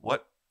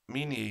 What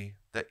mean ye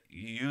that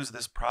ye use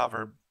this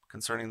proverb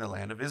concerning the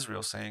land of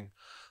Israel, saying,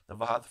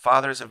 The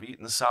fathers have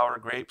eaten the sour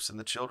grapes, and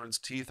the children's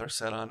teeth are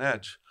set on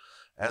edge.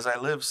 As I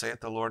live, saith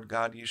the Lord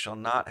God, ye shall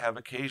not have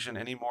occasion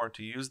any more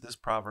to use this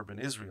proverb in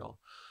Israel.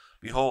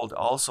 Behold,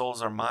 all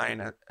souls are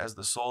mine, as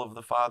the soul of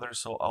the Father,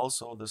 so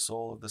also the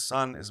soul of the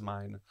Son is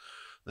mine.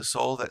 The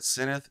soul that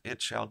sinneth,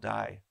 it shall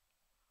die.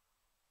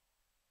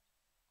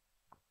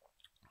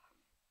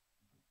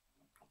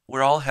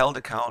 We're all held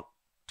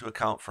to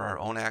account for our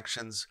own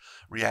actions,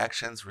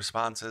 reactions,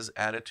 responses,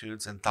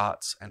 attitudes, and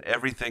thoughts, and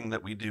everything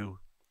that we do.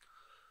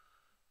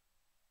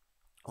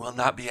 Will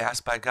not be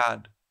asked by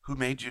God, who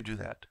made you do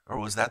that? Or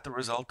was that the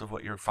result of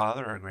what your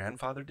father or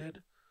grandfather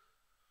did?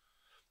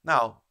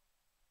 Now,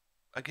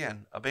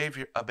 again, a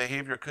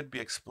behavior could be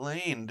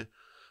explained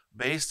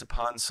based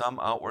upon some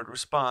outward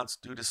response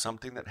due to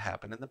something that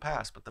happened in the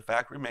past. But the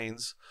fact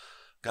remains,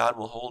 God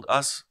will hold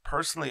us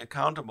personally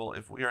accountable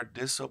if we are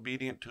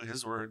disobedient to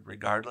his word,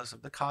 regardless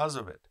of the cause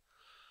of it.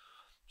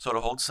 So to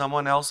hold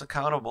someone else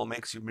accountable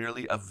makes you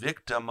merely a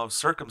victim of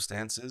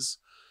circumstances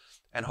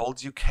and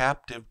holds you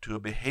captive to a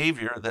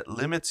behavior that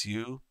limits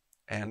you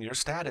and your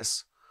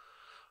status.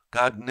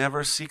 God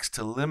never seeks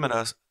to limit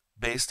us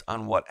based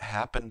on what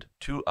happened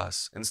to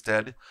us.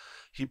 Instead,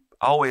 he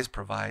always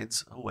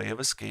provides a way of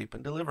escape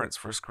and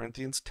deliverance. 1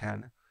 Corinthians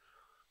 10,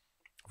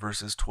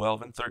 verses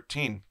 12 and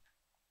 13.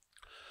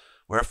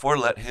 Wherefore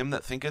let him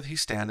that thinketh he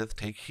standeth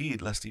take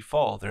heed lest he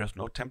fall. There is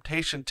no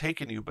temptation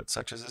taken you, but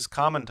such as is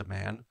common to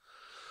man.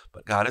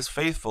 But God is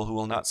faithful, who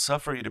will not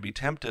suffer you to be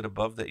tempted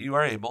above that you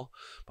are able,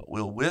 but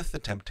will with the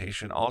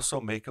temptation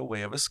also make a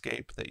way of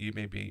escape, that you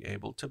may be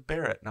able to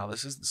bear it. Now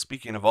this isn't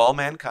speaking of all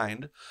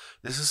mankind.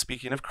 This is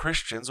speaking of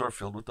Christians who are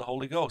filled with the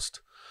Holy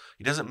Ghost.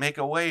 He doesn't make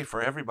a way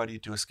for everybody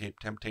to escape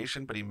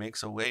temptation, but he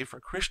makes a way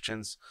for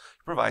Christians.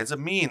 He provides a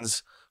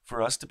means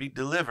for us to be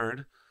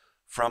delivered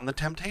from the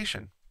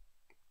temptation.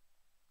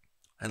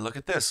 And look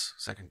at this,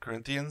 2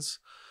 Corinthians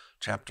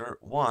chapter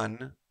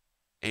 1,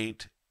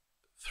 8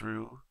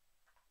 through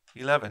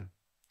 11.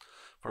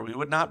 For we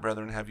would not,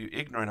 brethren, have you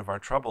ignorant of our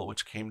trouble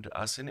which came to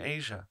us in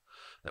Asia,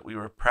 that we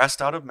were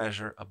pressed out of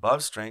measure,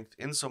 above strength,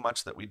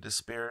 insomuch that we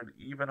despaired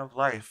even of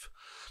life.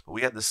 But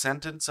we had the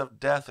sentence of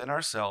death in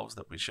ourselves,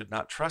 that we should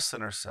not trust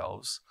in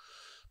ourselves,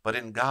 but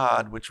in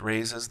God which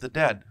raises the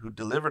dead, who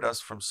delivered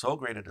us from so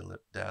great a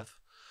death,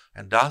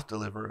 and doth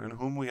deliver, in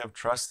whom we have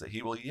trust that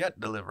he will yet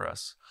deliver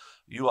us.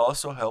 You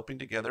also helping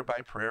together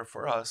by prayer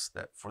for us,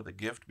 that for the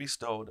gift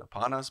bestowed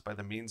upon us by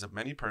the means of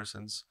many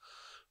persons,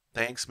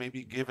 thanks may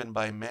be given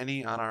by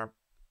many on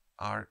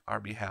our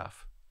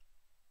behalf.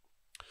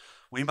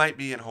 We might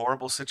be in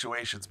horrible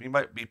situations. We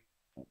might be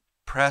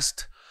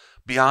pressed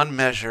beyond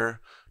measure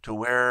to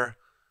where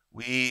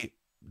we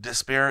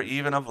despair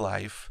even of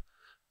life,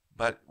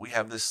 but we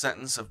have this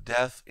sentence of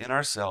death in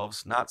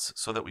ourselves, not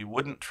so that we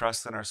wouldn't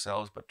trust in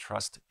ourselves, but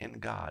trust in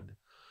God.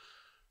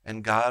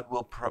 And God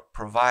will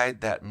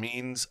provide that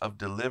means of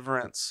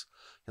deliverance.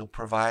 He'll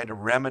provide a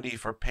remedy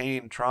for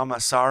pain, trauma,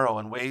 sorrow,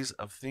 and ways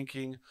of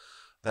thinking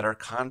that are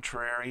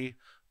contrary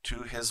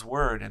to his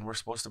word. And we're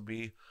supposed to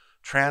be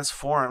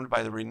transformed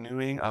by the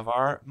renewing of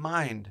our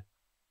mind.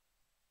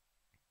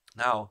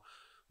 Now,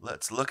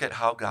 let's look at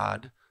how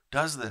God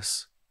does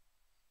this.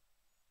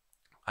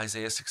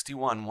 Isaiah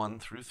 61, 1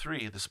 through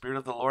 3. The Spirit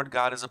of the Lord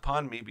God is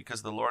upon me,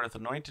 because the Lord hath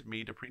anointed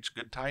me to preach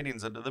good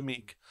tidings unto the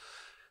meek.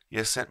 He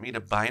has sent me to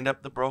bind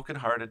up the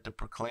brokenhearted, to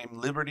proclaim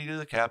liberty to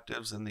the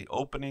captives, and the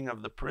opening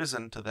of the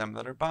prison to them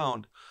that are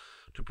bound,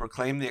 to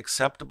proclaim the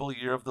acceptable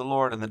year of the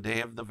Lord and the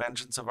day of the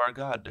vengeance of our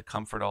God, to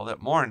comfort all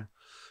that mourn,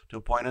 To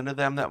appoint unto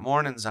them that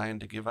mourn in Zion,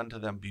 to give unto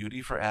them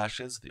beauty for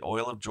ashes, the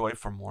oil of joy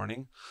for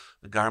mourning,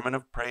 the garment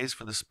of praise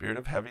for the spirit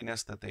of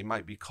heaviness, that they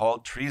might be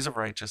called trees of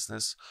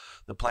righteousness,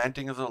 the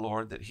planting of the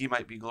Lord, that he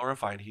might be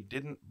glorified. He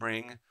didn't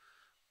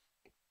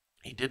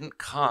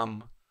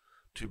come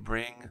to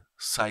bring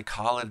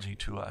psychology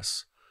to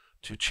us,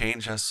 to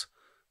change us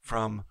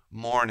from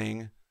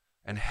mourning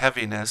and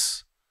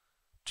heaviness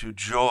to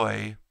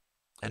joy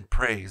and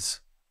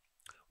praise.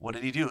 What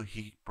did he do?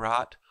 He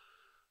brought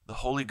the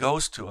Holy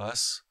Ghost to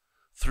us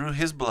through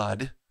his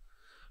blood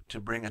to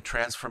bring a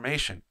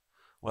transformation.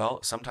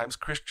 Well, sometimes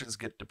Christians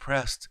get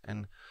depressed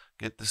and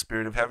get the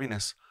spirit of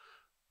heaviness.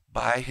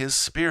 By his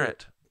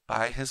Spirit,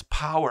 by his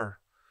power,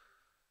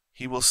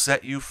 he will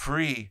set you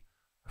free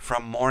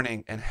from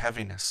mourning and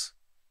heaviness.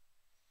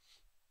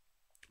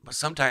 But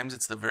sometimes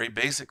it's the very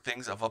basic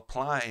things of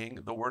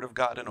applying the Word of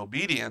God in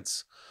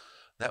obedience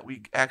that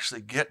we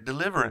actually get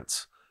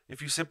deliverance.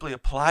 If you simply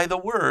apply the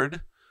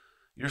Word,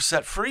 you're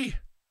set free.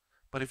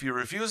 But if you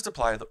refuse to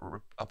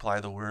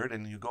apply the Word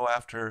and you go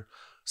after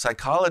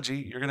psychology,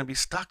 you're going to be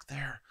stuck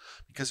there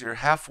because you're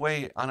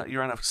halfway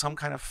you're on some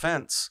kind of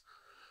fence,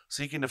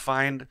 seeking to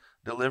find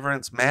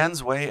deliverance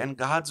man's way and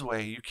God's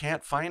way. You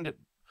can't find it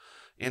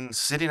in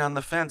sitting on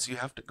the fence. You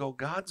have to go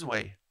God's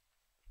way.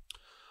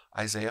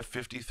 Isaiah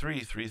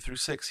 53,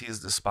 3-6, he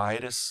is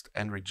despised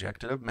and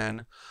rejected of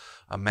men,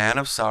 a man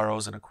of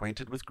sorrows and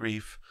acquainted with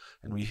grief,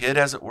 and we hid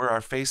as it were our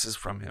faces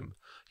from him.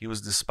 He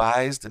was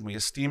despised, and we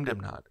esteemed him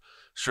not.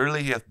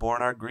 Surely he hath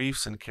borne our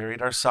griefs and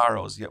carried our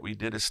sorrows, yet we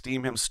did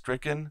esteem him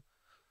stricken,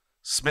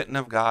 smitten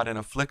of God, and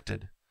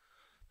afflicted.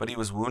 But he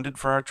was wounded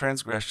for our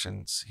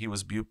transgressions, he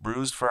was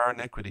bruised for our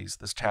iniquities.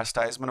 The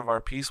chastisement of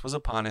our peace was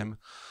upon him,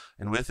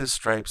 and with his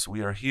stripes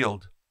we are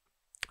healed.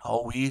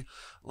 All we,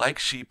 like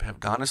sheep, have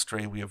gone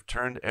astray. We have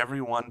turned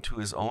every one to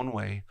his own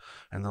way,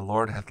 and the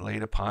Lord hath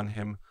laid upon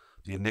him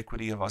the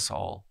iniquity of us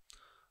all.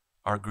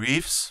 Our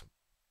griefs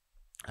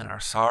and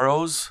our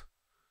sorrows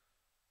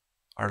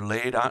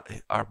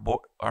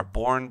are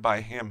borne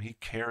by him. He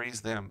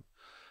carries them.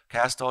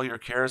 Cast all your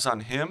cares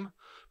on him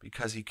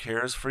because he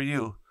cares for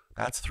you.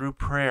 That's through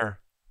prayer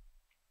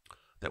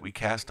that we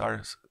cast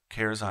our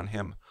cares on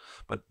him.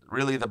 But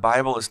really the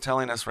Bible is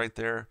telling us right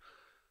there,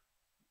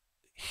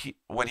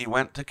 when he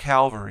went to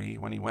Calvary,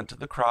 when he went to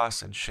the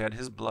cross and shed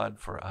his blood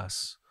for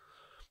us,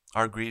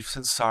 our griefs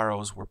and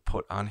sorrows were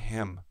put on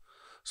him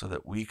so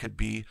that we could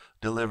be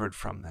delivered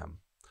from them.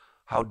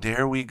 How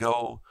dare we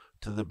go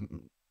to the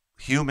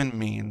human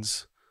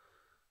means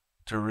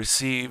to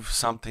receive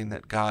something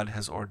that God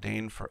has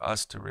ordained for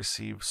us to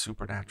receive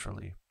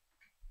supernaturally?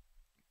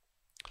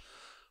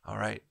 All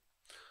right.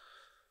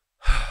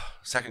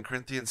 2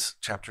 Corinthians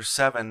chapter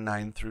 7,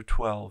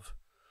 9-12.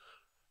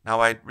 Now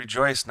I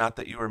rejoice not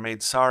that you were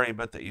made sorry,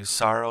 but that you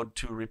sorrowed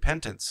to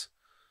repentance.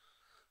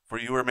 For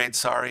you were made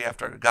sorry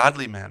after a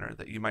godly manner,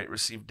 that you might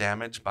receive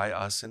damage by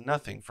us in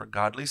nothing. For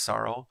godly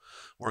sorrow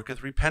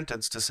worketh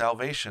repentance to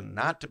salvation,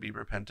 not to be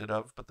repented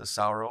of, but the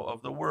sorrow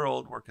of the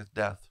world worketh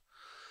death.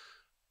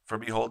 For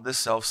behold, this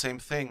selfsame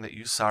thing that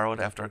you sorrowed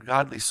after a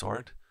godly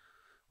sort,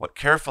 what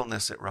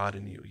carefulness it wrought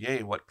in you,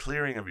 yea, what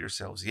clearing of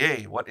yourselves,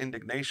 yea, what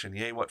indignation,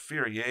 yea, what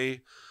fear,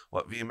 yea,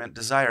 what vehement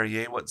desire,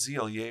 yea, what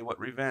zeal, yea, what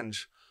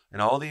revenge. In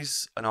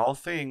all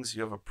things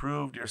you have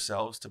approved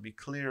yourselves to be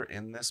clear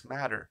in this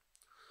matter.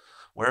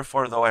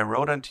 Wherefore, though I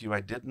wrote unto you,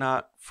 I did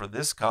not for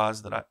this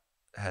cause that I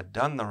had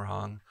done the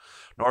wrong,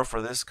 nor for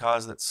this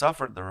cause that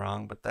suffered the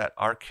wrong, but that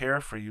our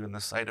care for you in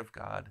the sight of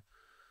God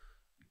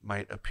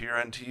might appear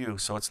unto you.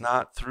 So it's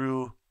not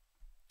through,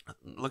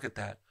 look at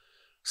that,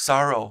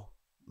 sorrow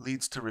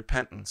leads to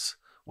repentance.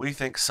 We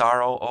think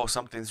sorrow, oh,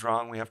 something's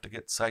wrong, we have to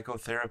get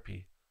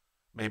psychotherapy.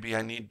 Maybe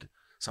I need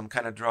some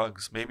kind of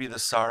drugs. Maybe the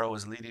sorrow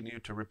is leading you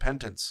to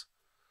repentance.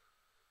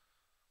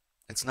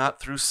 It's not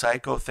through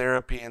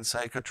psychotherapy and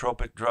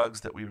psychotropic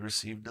drugs that we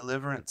receive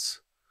deliverance.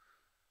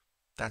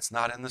 That's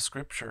not in the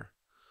scripture.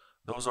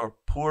 Those are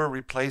poor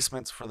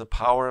replacements for the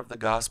power of the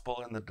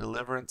gospel and the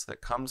deliverance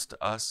that comes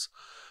to us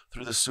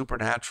through the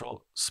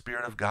supernatural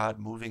Spirit of God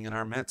moving in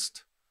our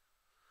midst.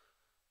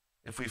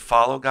 If we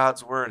follow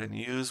God's word and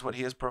use what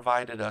he has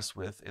provided us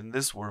with in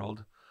this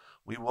world,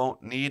 we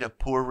won't need a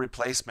poor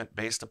replacement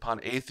based upon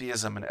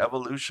atheism and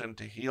evolution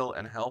to heal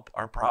and help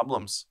our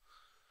problems.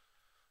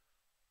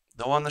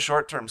 Though on the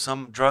short term,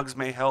 some drugs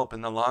may help,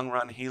 in the long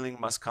run, healing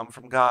must come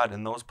from God.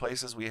 In those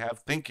places we have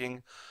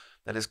thinking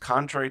that is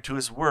contrary to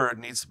his word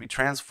needs to be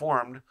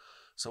transformed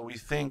so we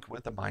think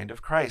with the mind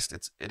of Christ.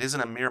 It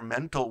isn't a mere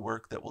mental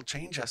work that will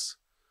change us.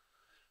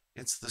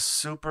 It's the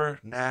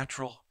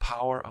supernatural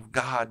power of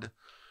God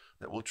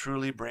that will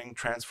truly bring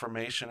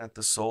transformation at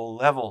the soul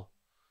level.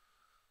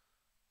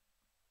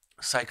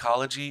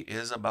 Psychology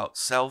is about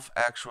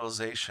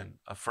self-actualization,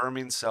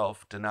 affirming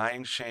self,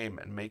 denying shame,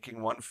 and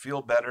making one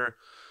feel better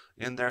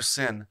in their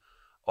sin.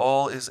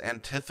 All is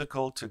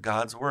antithetical to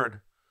God's word.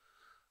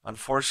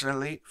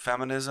 Unfortunately,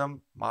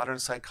 feminism, modern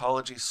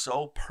psychology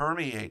so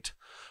permeate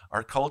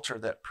our culture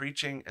that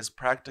preaching is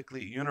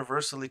practically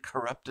universally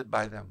corrupted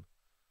by them.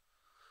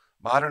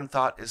 Modern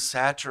thought is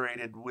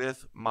saturated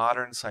with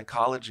modern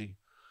psychology,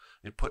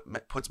 It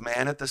puts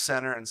man at the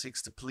center and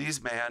seeks to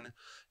please man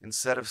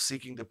instead of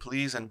seeking to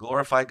please and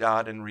glorify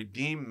God and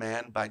redeem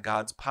man by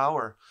God's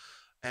power.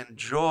 And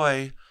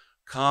joy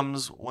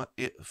comes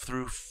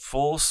through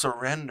full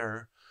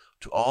surrender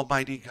to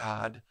Almighty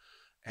God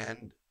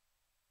and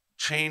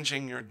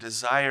changing your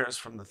desires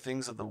from the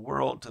things of the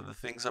world to the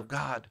things of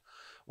God.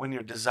 When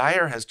your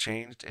desire has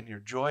changed and your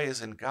joy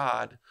is in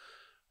God,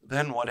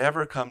 then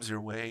whatever comes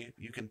your way,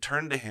 you can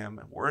turn to Him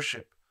and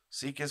worship,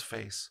 seek His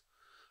face,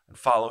 and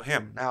follow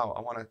Him. Now,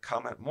 I want to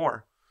comment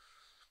more.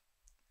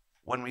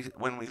 When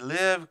we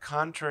live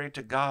contrary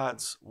to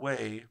God's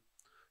way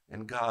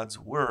and God's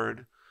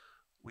word,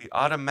 we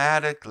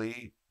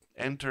automatically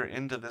enter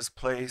into this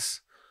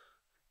place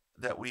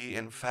that we,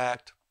 in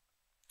fact,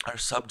 are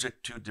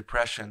subject to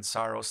depression,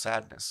 sorrow,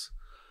 sadness.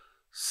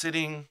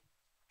 Sitting,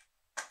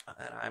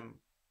 and I'm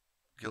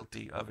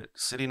guilty of it,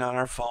 sitting on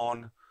our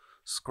phone,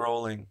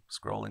 scrolling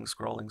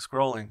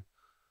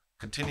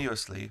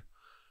continuously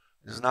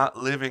is not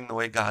living the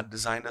way God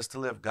designed us to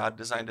live. God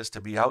designed us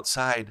to be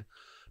outside,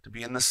 to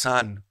be in the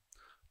sun,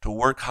 to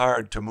work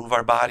hard, to move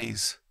our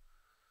bodies,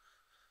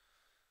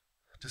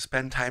 to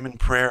spend time in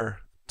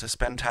prayer, to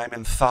spend time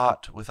in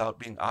thought without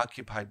being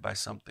occupied by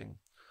something,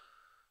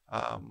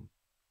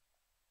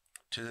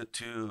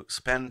 to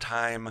spend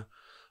time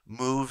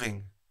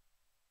moving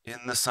in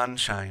the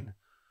sunshine,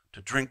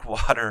 to drink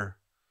water,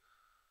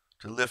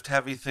 to lift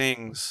heavy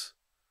things,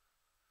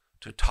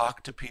 to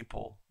talk to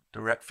people,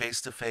 direct face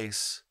to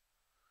face,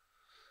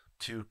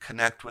 to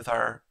connect with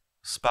our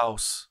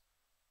spouse,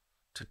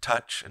 to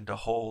touch and to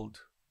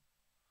hold,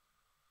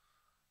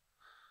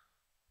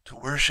 to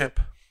worship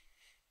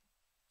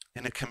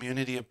in a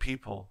community of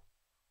people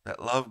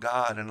that love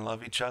God and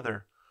love each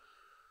other.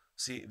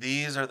 See,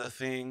 these are the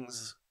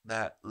things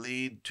that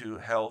lead to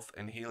health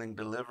and healing,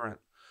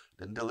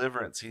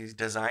 deliverance. He's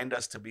designed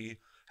us to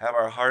have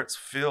our hearts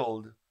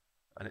filled.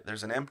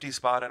 There's an empty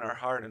spot in our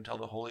heart until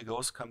the Holy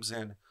Ghost comes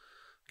in.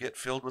 Get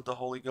filled with the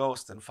Holy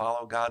Ghost and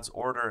follow God's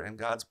order and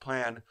God's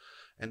plan,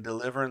 and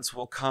deliverance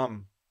will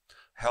come.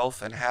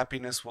 Health and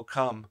happiness will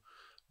come.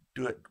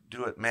 Do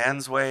it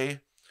man's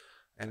way,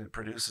 and it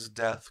produces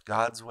death.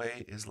 God's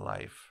way is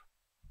life.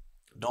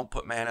 Don't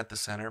put man at the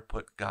center.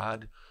 Put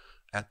God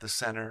at the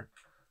center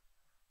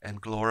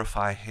and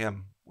glorify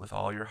Him with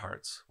all your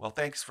hearts. Well,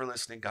 thanks for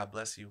listening. God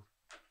bless you.